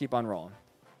dogs to keep on rolling?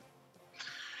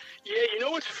 Yeah, you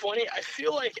know what's funny? I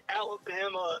feel like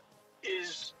Alabama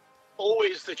is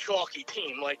always the chalky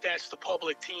team. Like, that's the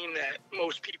public team that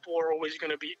most people are always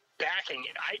going to be backing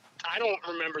it. I don't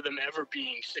remember them ever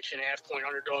being 6.5 point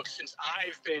underdogs since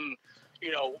I've been,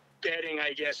 betting,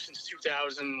 I guess, since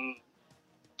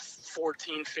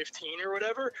 2014, 15 or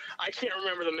whatever. I can't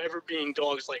remember them ever being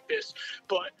dogs like this.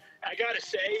 But I got to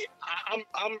say,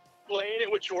 I'm laying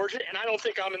it with Georgia, and I don't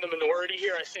think I'm in the minority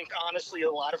here. I think, honestly,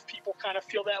 a lot of people kind of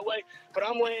feel that way. But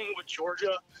I'm laying it with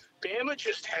Georgia. Bama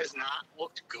just has not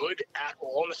looked good at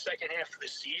all in the second half of the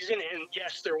season. And,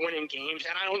 yes, they're winning games,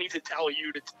 and I don't need to tell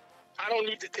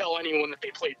anyone that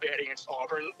they played bad against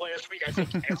Auburn last week. I think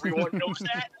everyone knows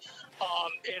that.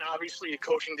 And obviously the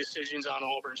coaching decisions on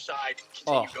Auburn's side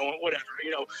continue going, whatever.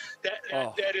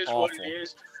 That is awful. What it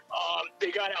is.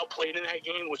 They got outplayed in that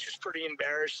game, which is pretty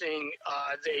embarrassing.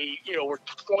 They, were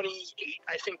 28,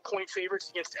 I think, point favorites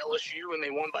against LSU, and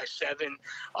they won by 7.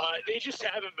 They just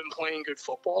haven't been playing good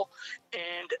football.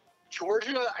 And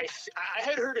Georgia, I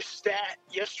had heard a stat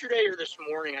yesterday or this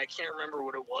morning. I can't remember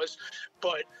what it was,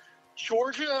 but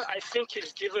Georgia, I think,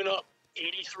 has given up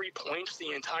 83 points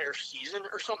the entire season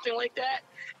or something like that.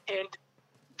 And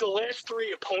the last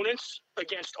 3 opponents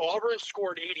against Auburn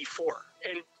scored 84.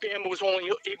 And Bama was only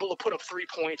able to put up 3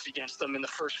 points against them in the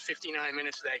first 59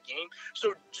 minutes of that game.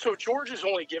 So Georgia's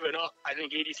only given up, I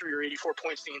think, 83 or 84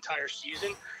 points the entire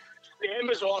season.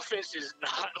 Bama's offense is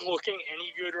not looking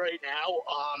any good right now.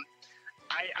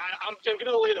 I'm going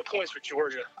to lay the points with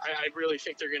Georgia. I really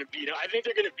think they're going to beat them. I think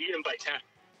they're going to beat them by 10.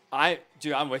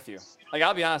 I'm with you. Like,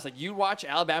 I'll be honest. Like, you watch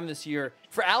Alabama this year.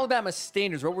 For Alabama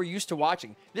standards, what we're used to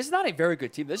watching, this is not a very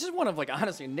good team. This is one of,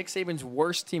 honestly, Nick Saban's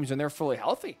worst teams when they're fully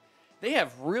healthy. They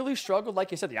have really struggled.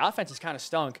 Like you said, the offense has kind of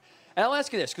stunk. And I'll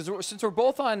ask you this, because since we're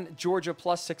both on Georgia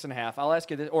plus 6.5, I'll ask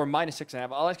you this, or minus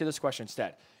 6.5, I'll ask you this question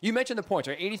instead. You mentioned the points,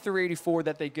 right? 83, 84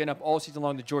 that they've given up all season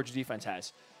long, the Georgia defense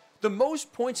has. The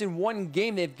most points in one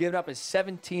game they've given up is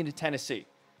 17 to Tennessee.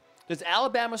 Does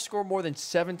Alabama score more than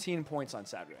 17 points on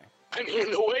Saturday? I mean,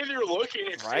 the way they're looking,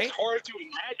 it's hard to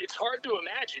imagine. It's hard to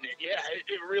imagine it. Yeah,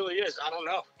 it really is. I don't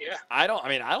know. Yeah. I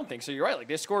don't think so. You're right. Like,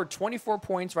 they scored 24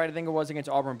 points, right? I think it was against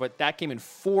Auburn, but that came in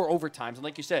 4 overtimes. And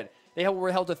like you said, they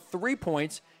were held to 3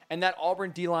 points, and that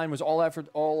Auburn D-line was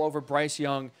all over Bryce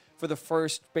Young for the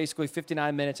first basically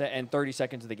 59 minutes and 30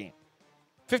 seconds of the game.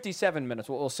 57 minutes,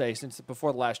 we'll say, since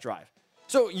before the last drive.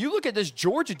 So you look at this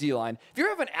Georgia D-line. If you're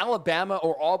having Alabama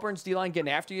or Auburn's D-line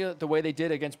getting after you the way they did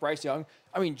against Bryce Young,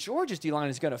 I mean, Georgia's D-line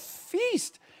is going to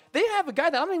feast. They have a guy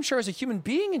that I'm not even sure is a human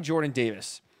being in Jordan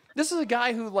Davis. This is a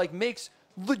guy who, makes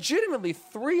legitimately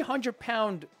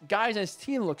 300-pound guys on his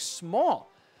team look small.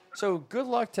 So good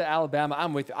luck to Alabama.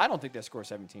 I'm with you. I don't think they score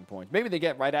 17 points. Maybe they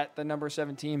get right at the number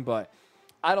 17, but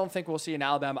I don't think we'll see an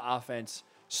Alabama offense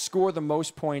score the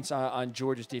most points on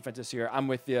Georgia's defense this year. I'm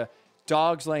with you.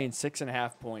 Dogs laying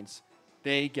 6.5 points.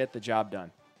 They get the job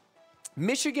done.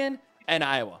 Michigan and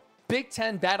Iowa. Big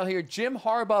Ten battle here. Jim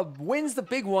Harbaugh wins the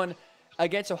big one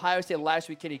against Ohio State last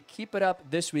week. Can he keep it up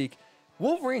this week?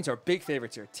 Wolverines are big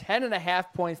favorites here.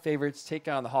 10.5-point favorites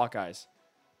taking on the Hawkeyes.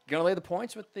 You going to lay the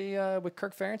points with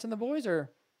Kirk Ferentz and the boys, or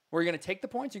are you going to take the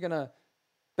points? You're going to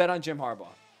bet on Jim Harbaugh?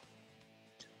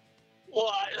 Well,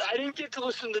 I didn't get to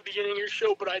listen to the beginning of your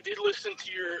show, but I did listen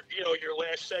to your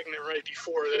last segment right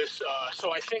before this.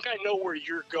 So I think I know where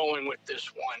you're going with this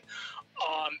one.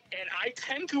 And I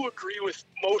tend to agree with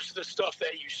most of the stuff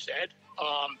that you said.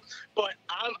 But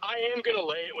I am going to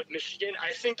lay it with Michigan.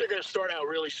 I think they're going to start out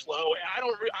really slow.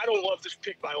 I don't love this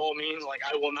pick by all means.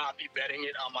 I will not be betting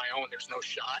it on my own. There's no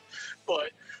shot.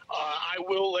 But I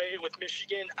will lay it with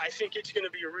Michigan. I think it's going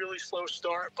to be a really slow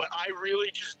start, but I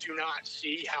really just do not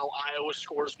see how Iowa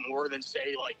scores more than,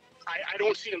 say, I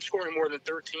don't see them scoring more than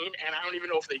 13, and I don't even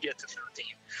know if they get to 13.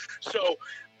 So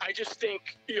I just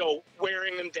think,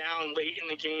 wearing them down late in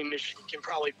the game, Michigan can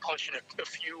probably punch in a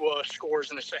few scores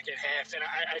in the second half, and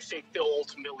I think they'll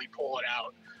ultimately pull it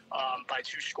out by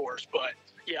 2 scores. But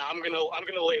yeah, I'm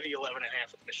gonna lay the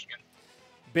 11.5 with Michigan.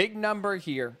 Big number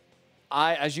here.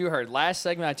 As you heard last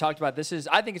segment, I talked about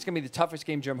I think it's gonna be the toughest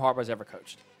game Jim Harbaugh's ever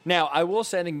coached. Now, I will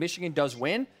say I think Michigan does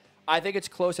win. I think it's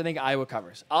close. I think Iowa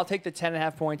covers. I'll take the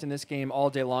 10.5 points in this game all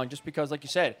day long, just because, like you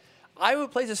said, Iowa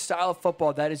plays a style of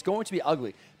football that is going to be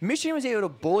ugly. Michigan was able to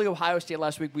bully Ohio State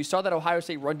last week. We saw that Ohio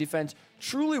State run defense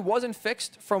truly wasn't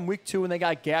fixed from week 2 when they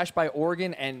got gashed by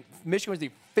Oregon, and Michigan was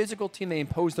the physical team. They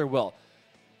imposed their will.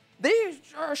 They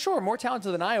are, sure, more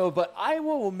talented than Iowa, but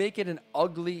Iowa will make it an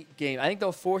ugly game. I think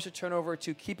they'll force a turnover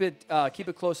to keep it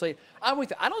close late. I'm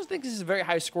with you. I don't think this is a very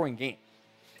high-scoring game.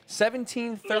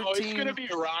 17-13. No, it's going to be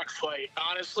a rock fight,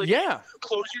 honestly. Yeah.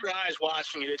 Close your eyes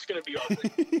watching it. It's going to be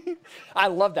ugly. I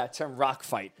love that term, rock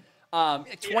fight.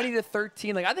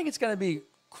 20-13. Like, I think it's going to be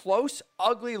close,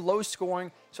 ugly, low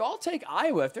scoring. So I'll take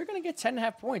Iowa. If they're going to get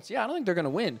 10.5 points, I don't think they're going to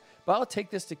win. But I'll take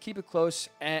this to keep it close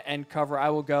and cover. I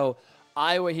will go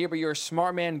Iowa here, but you're a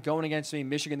smart man going against me.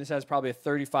 Michigan, this has probably a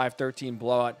 35-13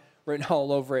 blowout written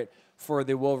all over it for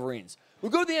the Wolverines.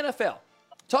 We'll go to the NFL.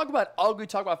 Talk about ugly,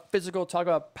 talk about physical, talk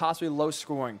about possibly low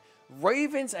scoring.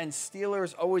 Ravens and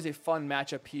Steelers, always a fun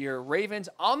matchup here. Ravens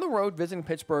on the road visiting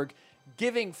Pittsburgh,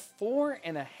 giving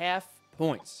 4.5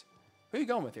 points. Who are you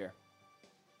going with here?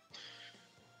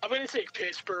 I'm going to take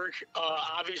Pittsburgh.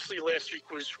 Obviously, last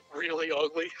week was really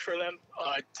ugly for them.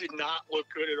 Did not look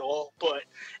good at all.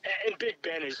 And Big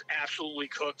Ben is absolutely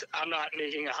cooked. I'm not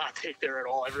making a hot take there at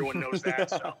all. Everyone knows that.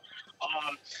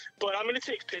 But I'm going to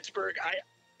take Pittsburgh.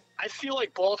 I feel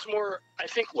like Baltimore, I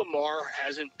think Lamar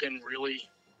hasn't been really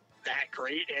that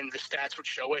great, and the stats would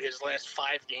show it. His last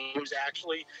 5 games,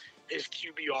 actually, his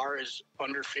QBR is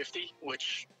under 50,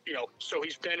 which, so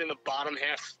he's been in the bottom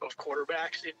half of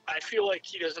quarterbacks. I feel like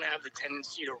he doesn't have the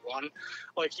tendency to run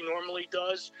like he normally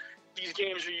does. These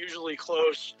games are usually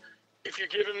close. If you're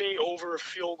giving me over a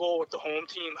field goal with the home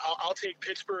team, I'll take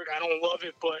Pittsburgh. I don't love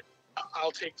it, but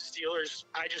I'll take the Steelers.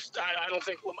 I don't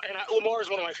think, and Lamar is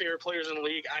one of my favorite players in the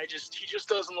league. He just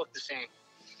doesn't look the same.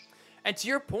 And to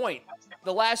your point,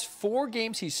 the last 4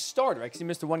 games he started, right? Because he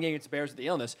missed the 1 game against the Bears with the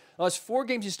illness. The last 4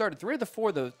 games he started, 3 of the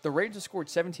 4, the Ravens have scored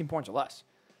 17 points or less.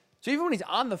 So even when he's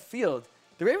on the field,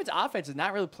 the Ravens' offense is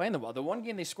not really playing them well. The 1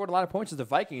 game they scored a lot of points was the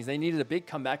Vikings. They needed a big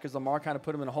comeback because Lamar kind of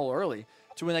put them in a hole early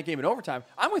to win that game in overtime.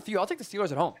 I'm with you. I'll take the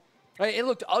Steelers at home. Right? It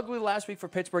looked ugly last week for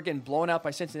Pittsburgh getting blown out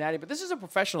by Cincinnati, but this is a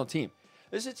professional team.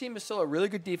 This is a team that's still a really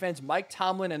good defense. Mike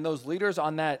Tomlin and those leaders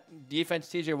on that defense,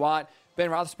 T.J. Watt, Ben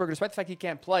Roethlisberger, despite the fact he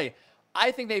can't play,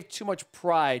 I think they have too much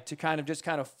pride to kind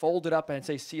of fold it up and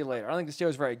say, see you later. I don't think the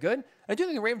Steelers are very good. I do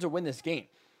think the Ravens will win this game.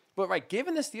 But, right,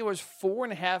 given the Steelers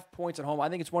 4.5 points at home, I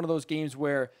think it's one of those games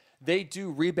where they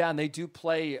do rebound, they do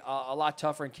play a lot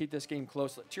tougher and keep this game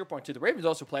close. To your point, too, the Ravens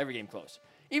also play every game close.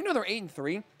 Even though they're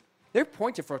 8-3, their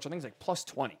point differential, I think, is like plus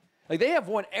 20. Like, they have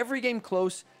won every game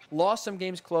close, lost some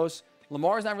games close.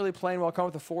 Lamar's not really playing well,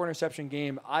 coming with a 4-interception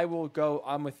game. I'm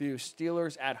with you.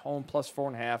 Steelers at home plus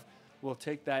 4.5. We'll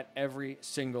take that every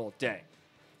single day.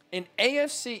 In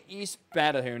AFC East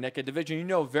battle here, Nick, a division you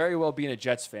know very well being a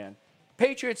Jets fan.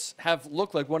 Patriots have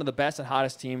looked like one of the best and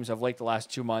hottest teams of the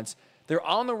last 2 months. They're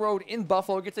on the road in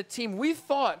Buffalo against a team we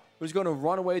thought was going to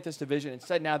run away with this division.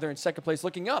 Instead, now they're in second place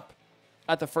looking up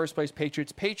at the first place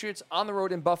Patriots. Patriots on the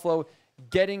road in Buffalo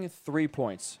getting 3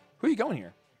 points. Who are you going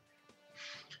here?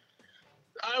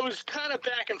 I was kind of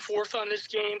back and forth on this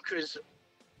game because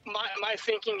my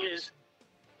thinking is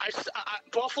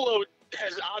Buffalo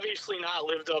has obviously not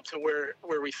lived up to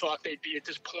where we thought they'd be at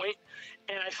this point.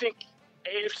 And I think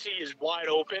AFC is wide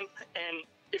open. And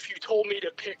if you told me to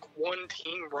pick one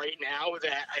team right now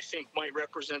that I think might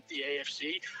represent the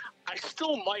AFC, I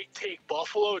still might take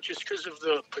Buffalo just because of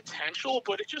the potential,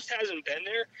 but it just hasn't been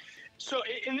there. So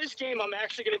in this game, I'm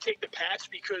actually going to take the Pats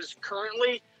because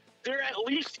currently they're at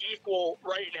least equal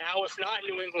right now, if not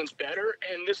New England's better.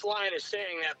 And this line is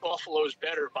saying that Buffalo's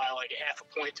better by like half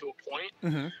a point to a point.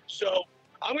 Mm-hmm. So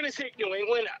I'm going to take New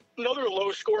England. Another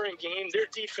low-scoring game. Their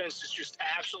defense is just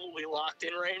absolutely locked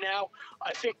in right now.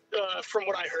 I think from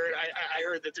what I heard, I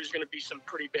heard that there's going to be some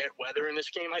pretty bad weather in this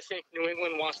game. I think New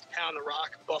England wants to pound the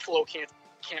rock. Buffalo can't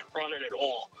run it at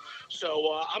all.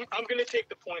 So I'm going to take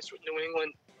the points with New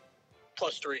England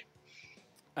plus 3.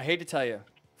 I hate to tell you.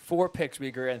 4 picks, we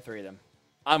agree on 3 of them.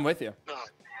 I'm with you.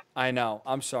 I know.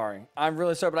 I'm sorry. I'm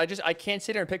really sorry, but I can't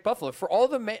sit here and pick Buffalo for all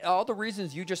the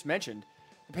reasons you just mentioned.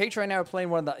 The Patriots right now are playing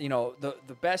one of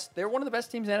the best. They're one of the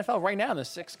best teams in the NFL right now in the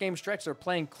 6-game stretch. They're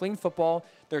playing clean football.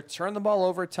 They're turning the ball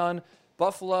over a ton.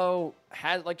 Buffalo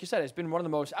has, like you said, has been one of the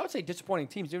most, I would say, disappointing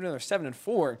teams. Even though they're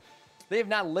 7-4, they have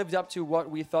not lived up to what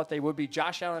we thought they would be.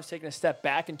 Josh Allen has taken a step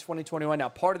back in 2021. Now,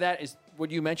 part of that is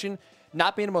what you mentioned,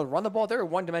 not being able to run the ball. They're a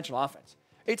one-dimensional offense.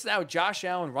 It's now Josh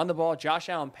Allen run the ball, Josh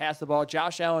Allen pass the ball,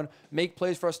 Josh Allen make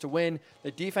plays for us to win. The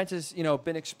defense has,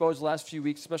 been exposed the last few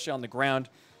weeks, especially on the ground.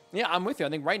 Yeah, I'm with you. I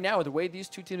think right now, with the way these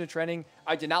two teams are trending,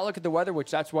 I did not look at the weather,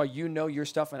 which that's why you know your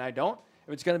stuff and I don't.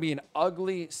 if it's going to be an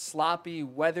ugly, sloppy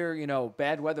weather,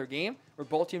 bad weather game where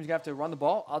both teams have to run the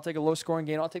ball, I'll take a low-scoring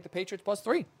game. I'll take the Patriots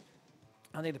 +3.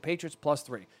 I'll take the Patriots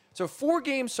 +3. So 4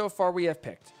 games so far we have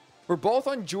picked. We're both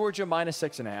on Georgia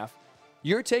 -6.5.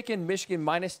 You're taking Michigan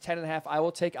 -10.5. I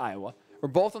will take Iowa. We're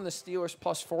both on the Steelers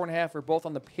 +4.5. We're both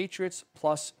on the Patriots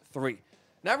 +3.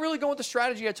 Not really going with the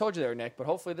strategy I told you there, Nick, but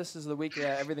hopefully this is the week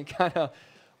that everything kind of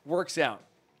works out.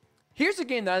 Here's a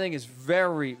game that I think is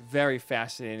very, very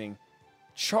fascinating.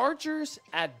 Chargers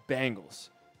at Bengals.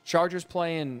 Chargers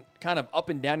playing kind of up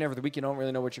and down every week. You don't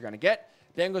really know what you're going to get.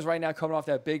 Bengals right now coming off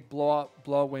that big blow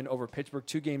win over Pittsburgh.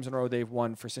 2 games in a row they've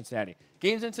won for Cincinnati.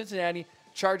 Games in Cincinnati,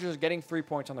 Chargers getting 3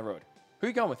 points on the road. Who are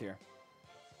you going with here?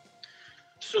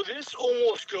 So this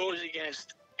almost goes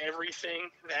against everything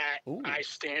that I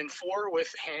stand for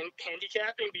with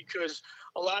handicapping, because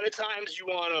a lot of times you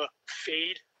want to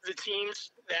fade the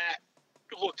teams that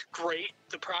looked great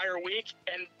the prior week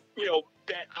and,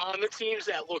 bet on the teams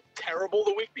that looked terrible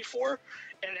the week before.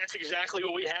 And that's exactly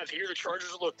what we have here. The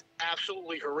Chargers looked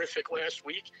absolutely horrific last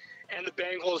week, and the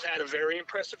Bengals had a very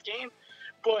impressive game.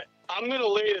 But I'm going to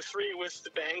lay the 3 with the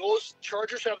Bengals.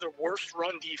 Chargers have the worst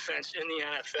run defense in the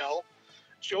NFL.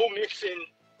 Joe Mixon,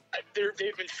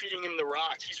 they've been feeding him the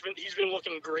rock. He's been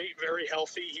looking great, very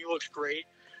healthy. He looks great.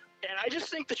 And I just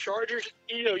think the Chargers,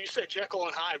 you said Jekyll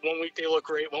and Hyde. 1 week they look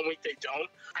great, 1 week they don't.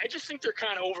 I just think they're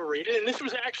kind of overrated. And this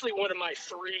was actually one of my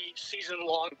 3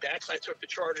 season-long bets. I took the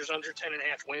Chargers under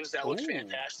 10.5 wins. That looks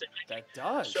fantastic. That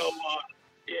does. So,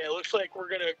 yeah, it looks like we're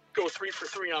going to go 3 for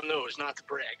 3 on those, not to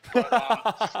brag. But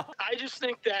I just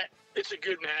think that it's a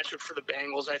good matchup for the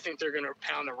Bengals. I think they're going to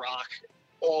pound the rock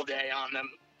all day on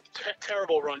them.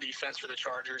 Terrible run defense for the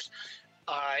Chargers.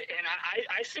 And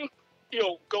I think,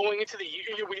 going into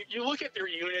you look at their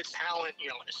units, talent,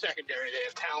 in the secondary, they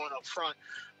have talent up front.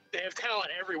 They have talent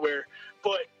everywhere.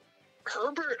 But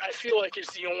Herbert, I feel like, is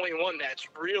the only one that's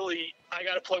really, I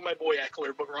got to plug my boy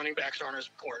Eckler, but running backs aren't as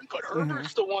important. But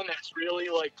Herbert's the one that's really,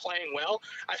 playing well.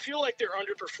 I feel like they're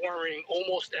underperforming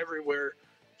almost everywhere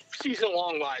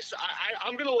season-long wise. So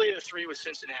I'm going to lay the 3 with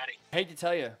Cincinnati. I hate to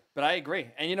tell you, but I agree.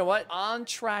 And you know what? On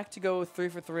track to go 3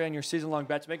 for 3 on your season-long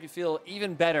bets. Make me feel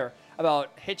even better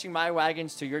about hitching my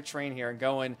wagons to your train here and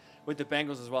going with the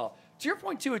Bengals as well. To your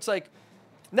point, too, it's like,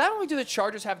 not only do the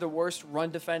Chargers have the worst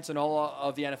run defense in all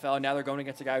of the NFL, and now they're going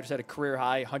against a guy who just had a career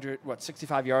high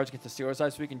 65 yards against the Steelers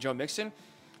last week, and Joe Mixon.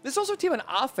 This is also a team on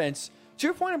offense. To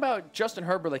your point about Justin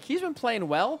Herbert, he's been playing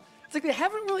well. It's like they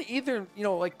haven't really either,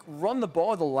 run the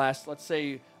ball the last, let's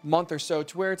say, month or so,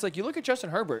 to where it's like you look at Justin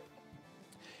Herbert.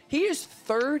 He is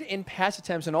 3rd in pass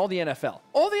attempts in all the NFL.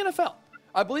 All the NFL.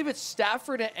 I believe it's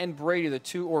Stafford and Brady, the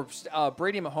two, or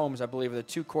Brady and Mahomes, I believe, are the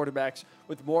 2 quarterbacks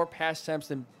with more pass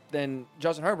attempts than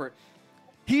Justin Herbert.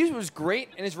 He was great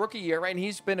in his rookie year, right? And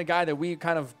he's been a guy that we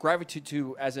kind of gravitate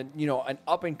to as an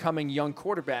up-and-coming young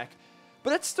quarterback. But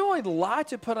that's still a lot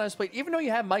to put on his plate, even though you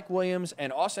have Mike Williams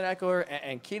and Austin Eckler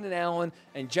and Keenan Allen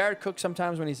and Jared Cook.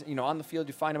 Sometimes when he's on the field,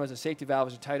 you find him as a safety valve,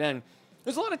 as a tight end.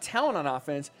 There's a lot of talent on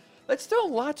offense. That's still a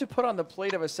lot to put on the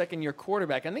plate of a second-year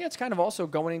quarterback. I think that's kind of also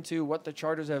going into what the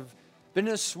Chargers have been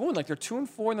in a swoon. They're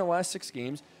 2-4 in their last 6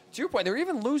 games. To your point, they're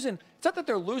even losing. It's not that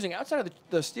they're losing. Outside of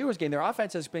the Steelers game, their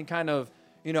offense has been kind of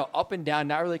up and down,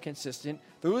 not really consistent.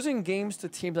 They're losing games to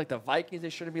teams like the Vikings they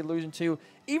shouldn't be losing to.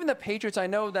 Even the Patriots, I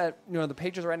know that, the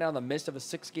Patriots are right now in the midst of a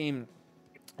 6-game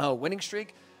winning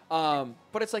streak.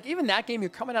 But it's like even that game, you're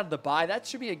coming out of the bye. That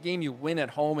should be a game you win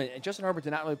at home. And Justin Herbert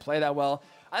did not really play that well.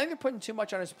 I think they're putting too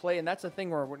much on his plate. And that's the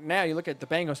thing where now you look at the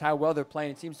Bengals, how well they're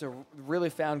playing. It seems to really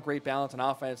found great balance on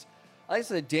offense. I think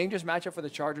it's a dangerous matchup for the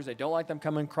Chargers. They don't like them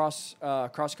coming cross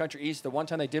country east. The one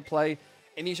time they did play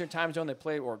in the Eastern time zone, they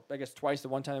played, or I guess twice. The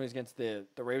one time it was against the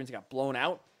Ravens, they got blown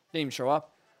out. Didn't even show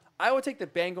up. I would take the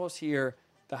Bengals here.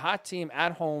 The hot team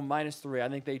at home, -3. I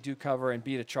think they do cover and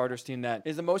beat a Chargers team that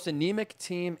is the most anemic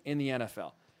team in the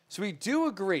NFL. So we do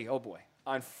agree, oh boy,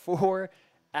 on 4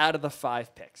 out of the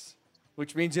 5 picks,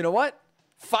 which means, you know what?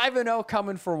 5-0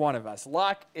 coming for one of us.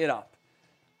 Lock it up.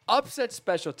 Upset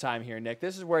special time here, Nick.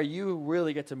 This is where you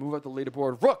really get to move up the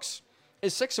leaderboard. Rooks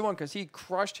is 6-1 because he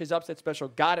crushed his upset special,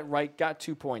 got it right, got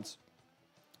 2 points.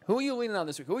 Who are you leaning on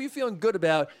this week? Who are you feeling good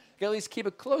about? At least keep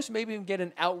it close, maybe even get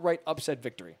an outright upset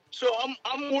victory. So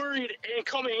I'm worried, and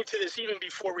coming into this, even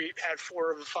before we had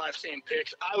 4 of the 5 same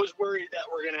picks, I was worried that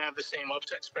we're going to have the same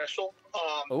upset special.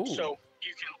 So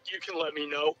you can let me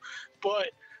know.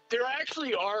 But there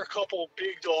actually are a couple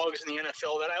big dogs in the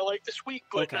NFL that I like this week,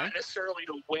 but not necessarily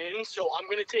to win. So I'm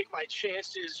going to take my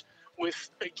chances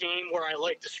with a game where I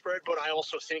like the spread, but I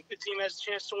also think the team has a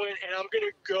chance to win, and I'm going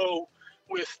to go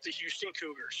with the Houston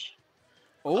Cougars.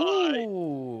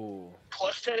 Oh,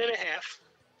 +10.5.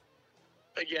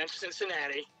 against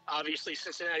Cincinnati. Obviously,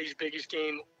 Cincinnati's biggest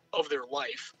game of their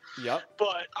life. Yep.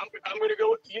 But I'm going to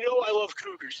go, I love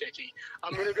Cougars, Hickey.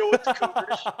 I'm going to go with the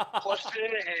Cougars plus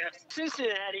 10.5.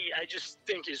 Cincinnati, I just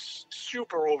think is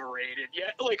super overrated.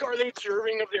 Yeah, like, are they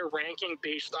deserving of their ranking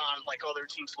based on, like, other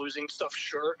teams losing stuff?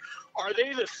 Sure. Are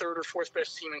they the third or fourth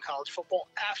best team in college football?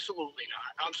 Absolutely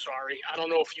not. I'm sorry. I don't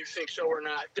know if you think so or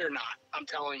not. They're not. I'm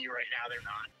telling you right now, they're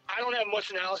not. I don't have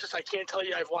much analysis. I can't tell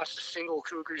you I've watched a single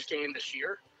Cougars game this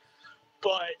year,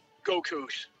 but go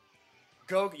Cougs.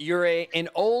 You're an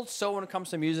old soul when it comes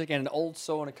to music and an old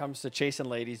soul when it comes to chasing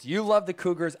ladies. You love the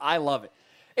Cougars. I love it.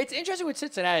 It's interesting with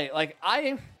Cincinnati. Like,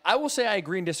 I will say I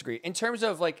agree and disagree. In terms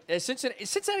of, like,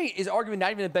 Cincinnati is arguably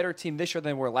not even a better team this year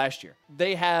than they were last year.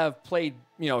 They have played,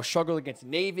 struggled against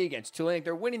Navy, against Tulane.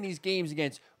 They're winning these games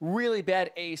against really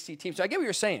bad AAC teams. So I get what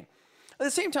you're saying. At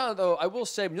the same time, though, I will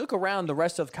say, when you look around the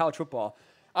rest of college football,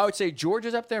 I would say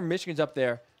Georgia's up there, Michigan's up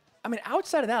there. I mean,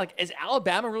 outside of that, like, is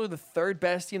Alabama really the third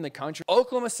best team in the country?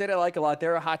 Oklahoma State I like a lot.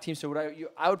 They're a hot team, so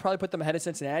I would probably put them ahead of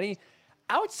Cincinnati.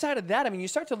 Outside of that, I mean, you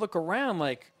start to look around,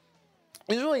 like,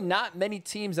 there's really not many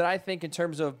teams that I think in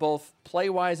terms of both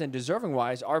play-wise and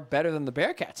deserving-wise are better than the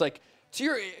Bearcats. Like,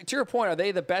 to your point, are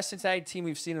they the best Cincinnati team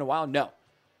we've seen in a while? No.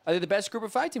 Are they the best Group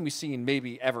of 5 team we've seen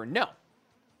maybe ever? No.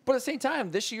 But at the same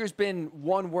time, this year's been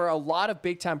one where a lot of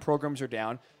big-time programs are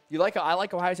down. I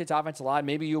like Ohio State's offense a lot.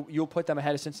 Maybe you'll put them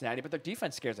ahead of Cincinnati, but their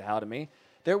defense scares the hell out of me.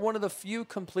 They're one of the few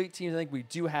complete teams I think we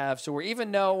do have. So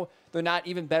even though they're not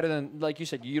even better than, like you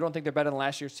said, you don't think they're better than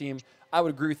last year's team, I would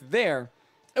agree with you there,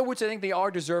 which I think they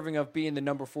are deserving of being the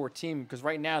number 4 team because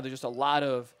right now there's just a lot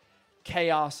of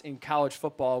chaos in college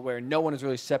football where no one has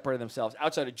really separated themselves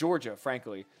outside of Georgia,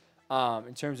 frankly,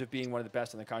 in terms of being one of the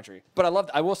best in the country. But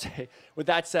I will say, with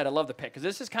that said, I love the pick because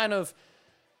this is kind of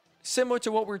similar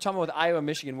to what we were talking about with Iowa,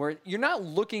 Michigan, where you're not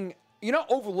overlooking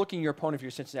your opponent if you're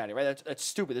Cincinnati, right? That's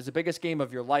stupid. It's the biggest game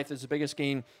of your life. It's the biggest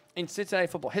game in Cincinnati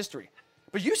football history.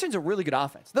 But Houston's a really good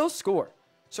offense. They'll score.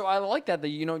 So I like that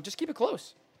just keep it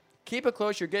close. Keep it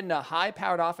close. You're getting a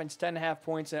high-powered offense, 10.5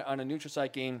 points on a neutral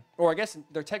site game. Or I guess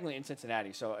they're technically in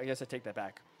Cincinnati, so I guess I take that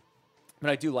back.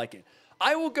 But I do like it.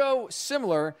 I will go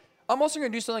similar. I'm also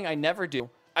going to do something I never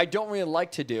do. I don't really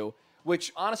like to do,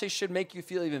 which honestly should make you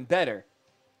feel even better.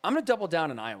 I'm going to double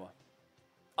down in Iowa.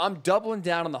 I'm doubling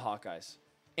down on the Hawkeyes.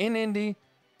 In Indy,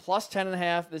 plus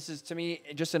 10.5. This is, to me,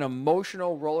 just an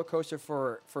emotional roller coaster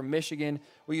for Michigan,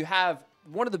 where you have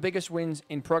one of the biggest wins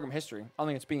in program history. I don't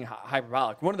think it's being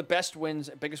hyperbolic. One of the biggest wins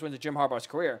of Jim Harbaugh's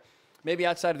career. Maybe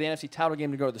outside of the NFC title game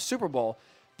to go to the Super Bowl.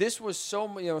 This was so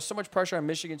much pressure on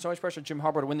Michigan, so much pressure on Jim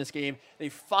Harbaugh to win this game. They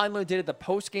finally did it. The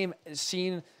post-game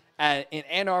scene in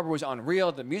Ann Arbor was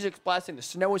unreal. The music's blasting. The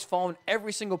snow was falling.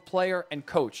 Every single player and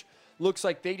coach looks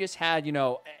like they just had,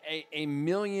 a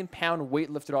million-pound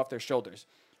weight lifted off their shoulders.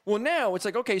 Well, now it's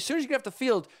like, okay, as soon as you get off the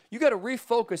field, you got to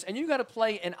refocus, and you got to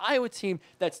play an Iowa team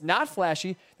that's not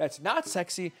flashy, that's not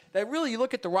sexy, that really, you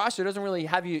look at the roster, doesn't really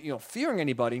have you, fearing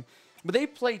anybody, but they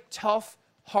play tough,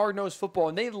 hard-nosed football,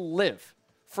 and they live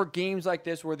for games like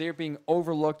this where they're being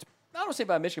overlooked, I don't say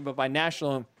by Michigan, but by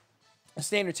national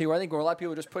standards here, where I think where a lot of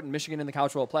people are just putting Michigan in the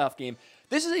college football playoff game.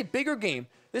 This is a bigger game.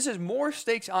 This is more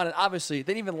stakes on it, obviously,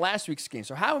 than even last week's game.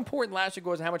 So how important last week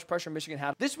was and how much pressure Michigan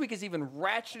had, this week is even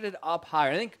ratcheted up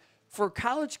higher. I think for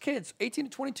college kids, 18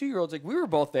 to 22-year-olds, like we were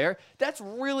both there, that's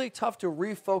really tough to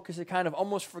refocus and kind of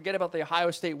almost forget about the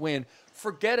Ohio State win,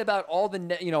 forget about all the,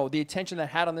 the attention that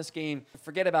had on this game,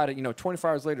 forget about it, 24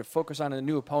 hours later, focus on a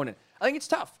new opponent. I think it's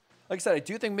tough. Like I said, I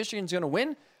do think Michigan's going to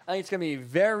win. I think it's going to be a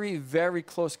very, very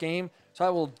close game. So I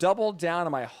will double down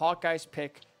on my Hawkeyes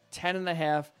pick,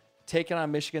 10.5, taking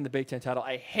on Michigan, the Big Ten title.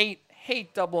 I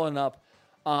hate doubling up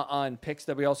on picks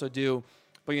that we also do.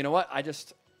 But you know what?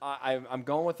 I'm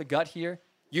going with the gut here.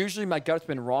 Usually my gut's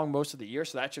been wrong most of the year,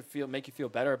 so that should make you feel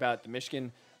better about the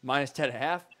Michigan minus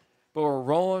 10.5. But we're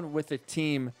rolling with a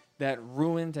team that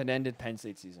ruined and ended Penn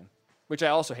State season, which I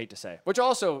also hate to say, which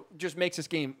also just makes this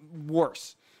game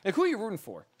worse. Like, who are you rooting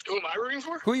for? Who am I rooting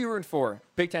for? Who are you rooting for?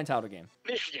 Big Ten title game.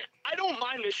 Michigan. I don't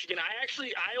mind Michigan.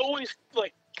 I always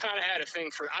kind of had a thing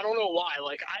for. I don't know why.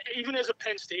 Even as a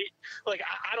Penn State,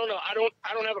 I don't know. I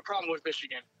don't have a problem with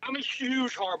Michigan. I'm a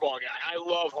huge Harbaugh guy. I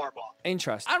love Harbaugh.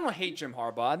 Interesting. I don't hate Jim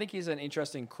Harbaugh. I think he's an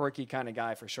interesting, quirky kind of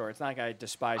guy for sure. It's not like I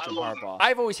despise Jim Harbaugh.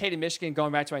 I've always hated Michigan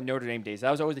going back to my Notre Dame days.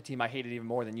 That was always the team I hated even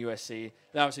more than USC.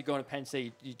 Then obviously going to Penn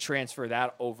State, you transfer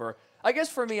that over. I guess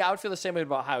for me, I would feel the same way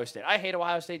about Ohio State. I hate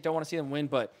Ohio State. Don't want to see them win,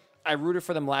 but I rooted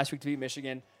for them last week to beat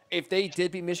Michigan. If they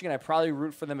did beat Michigan, I'd probably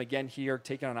root for them again here,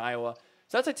 taking on Iowa.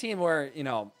 So that's a team where,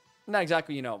 not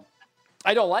exactly,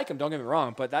 I don't like them, don't get me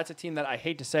wrong, but that's a team that I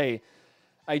hate to say,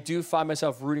 I do find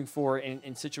myself rooting for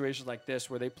in situations like this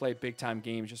where they play big-time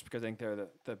games just because I think they're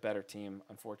the better team,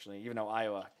 unfortunately, even though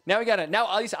Iowa. Now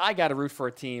at least I got to root for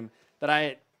a team that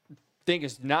I think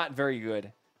is not very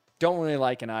good. Don't really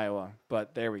like in Iowa,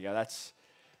 but there we go.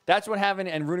 That's what having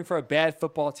and rooting for a bad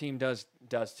football team does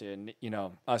to,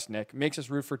 us, Nick. Makes us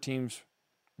root for teams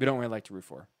we don't really like to root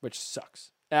for, which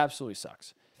sucks. Absolutely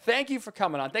sucks. Thank you for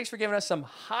coming on. Thanks for giving us some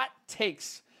hot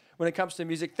takes when it comes to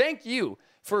music. Thank you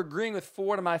for agreeing with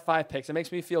 4 of my 5 picks. It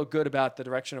makes me feel good about the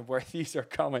direction of where these are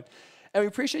going. And we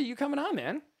appreciate you coming on,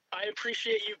 man. I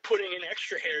appreciate you putting in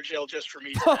extra hair gel just for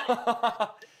me today.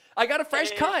 I got a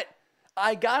fresh cut.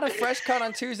 I got a fresh cut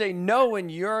on Tuesday. Knowing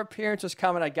your appearance was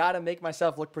coming, I got to make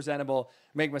myself look presentable,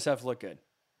 make myself look good.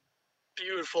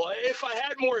 Beautiful. If I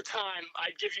had more time,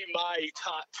 I'd give you my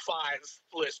top 5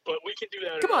 list, but we can do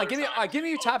that. Come on, give me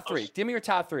your top 3. Give me your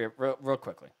top 3 real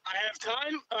quickly. I have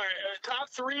time. All right, top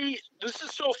 3. This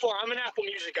is so far. I'm an Apple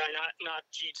Music guy, not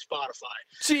Spotify.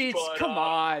 Jeez, come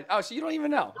on. Oh, so you don't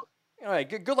even know. All right,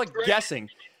 good luck guessing.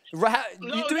 Do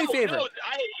me a favor. No,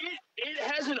 it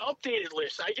has an updated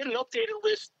list. I get an updated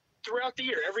list throughout the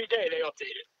year. Every day they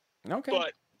update it. Okay.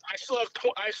 But I still have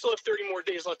 30 more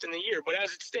days left in the year. But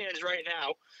as it stands right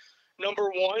now,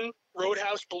 number 1,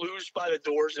 Roadhouse Blues by The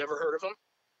Doors. Ever heard of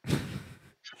them?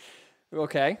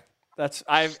 Okay.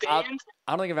 I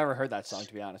don't think I've ever heard that song,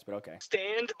 to be honest, but okay.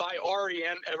 Stand by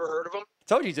REM. Ever heard of them?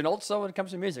 Told you, he's an old soul when it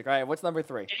comes to music. All right, what's number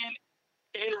 3?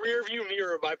 And Rearview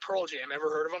Mirror by Pearl Jam. Ever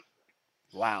heard of them?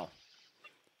 Wow.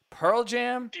 Pearl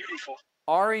Jam. Beautiful.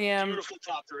 REM. Beautiful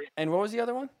top 3. And what was the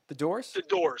other one? The Doors? The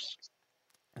Doors.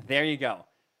 There you go.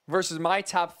 Versus my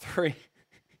top 3.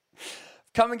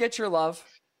 Come and Get Your Love.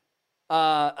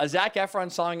 A Zac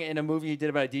Efron song in a movie he did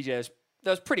about a DJ.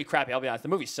 That was pretty crappy, I'll be honest. The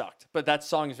movie sucked, but that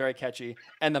song is very catchy.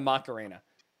 And the Macarena.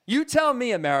 You tell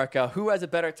me, America, who has a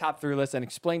better top 3 list, and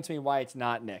explain to me why it's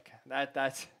not Nick.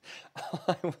 That's all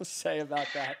I will say about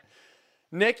that.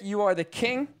 Nick, you are the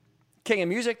king of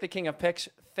music, the king of picks.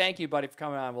 Thank you, buddy, for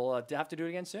coming on. We'll have to do it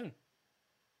again soon.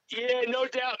 Yeah, no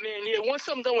doubt, man. Yeah, once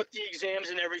I'm done with the exams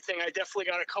and everything, I definitely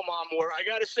got to come on more. I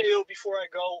got to say, though, before I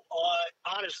go,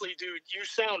 honestly, dude, you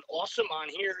sound awesome on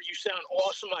here. You sound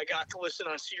awesome. I got to listen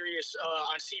on Sirius,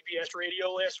 on CBS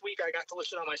Radio last week. I got to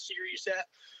listen on my Sirius app.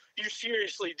 You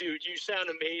seriously, dude, you sound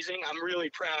amazing. I'm really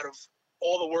proud of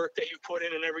all the work that you put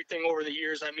in and everything over the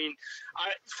years. I mean,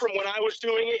 from when I was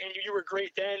doing it and you were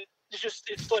great then,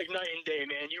 it's like night and day,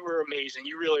 man. You were amazing.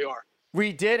 You really are.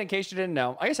 We did, in case you didn't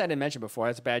know. I guess I didn't mention before.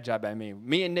 That's a bad job by me.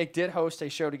 Me and Nick did host a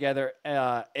show together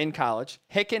in college.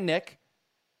 Hick and Nick.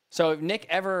 So if Nick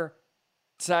ever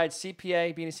decides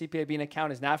CPA, being an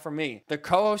accountant is not for me, the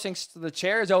co-hosting, the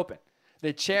chair is open.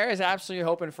 The chair is absolutely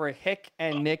open for a Hick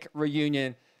and Nick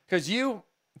reunion because you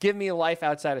give me a life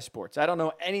outside of sports. I don't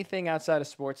know anything outside of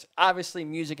sports, obviously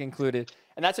music included,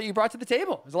 and that's what you brought to the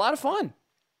table. It was a lot of fun.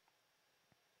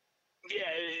 Yeah,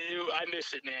 I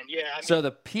miss it, man. Yeah. So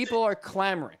the people are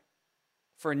clamoring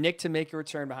for Nick to make a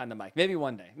return behind the mic. Maybe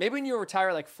one day. Maybe when you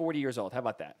retire like 40 years old. How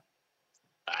about that?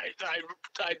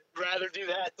 I'd rather do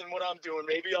that than what I'm doing.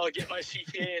 Maybe I'll get my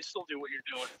CPA and still do what you're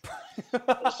doing.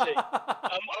 We'll see.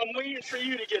 I'm waiting for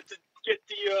you to get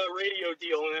the radio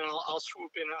deal, and then I'll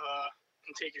swoop in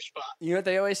and take your spot. You know what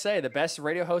they always say? The best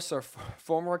radio hosts are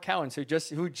former accountants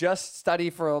who just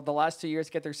study for the last 2 years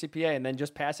to get their CPA and then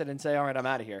just pass it and say, all right, I'm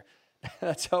out of here.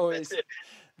 That's always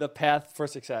the path for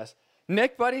success.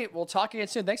 Nick, buddy, we'll talk again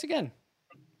soon. Thanks again.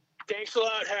 Thanks a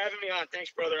lot for having me on. Thanks,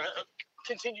 brother.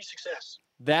 Continued success.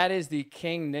 That is the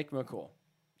King, Nick McCool.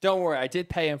 Don't worry. I did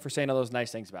pay him for saying all those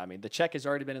nice things about me. The check has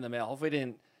already been in the mail. Hopefully it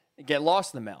didn't get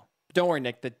lost in the mail. Don't worry,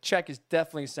 Nick. The check is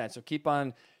definitely sent, so keep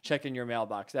on checking your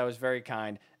mailbox. That was very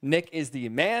kind. Nick is the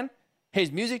man.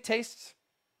 His music tastes,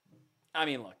 I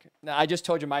mean, look, I just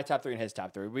told you my top 3 and his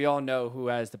top 3. We all know who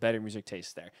has the better music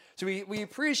taste there. So we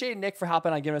appreciate Nick for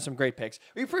hopping on, giving us some great picks.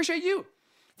 We appreciate you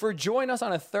for joining us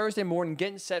on a Thursday morning,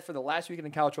 getting set for the last weekend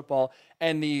in college football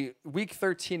and the week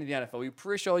 13 of the NFL. We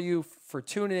appreciate all you for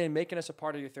tuning in, making us a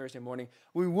part of your Thursday morning.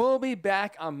 We will be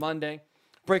back on Monday.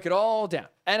 Break it all down.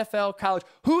 NFL, college.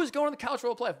 Who's going to the college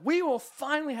football playoff? We will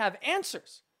finally have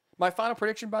answers. My final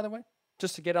prediction, by the way,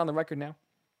 just to get on the record now.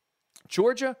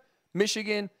 Georgia,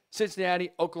 Michigan,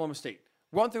 Cincinnati, Oklahoma State.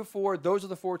 1 through 4, those are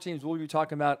the 4 teams we'll be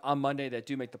talking about on Monday that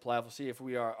do make the playoff. We'll see if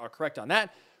we are correct on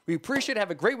that. We appreciate it.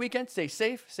 Have a great weekend. Stay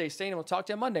safe, stay sane, and we'll talk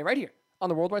to you on Monday right here on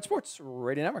the Worldwide Sports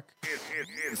Radio Network.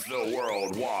 It's the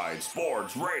Worldwide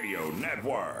Sports Radio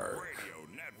Network.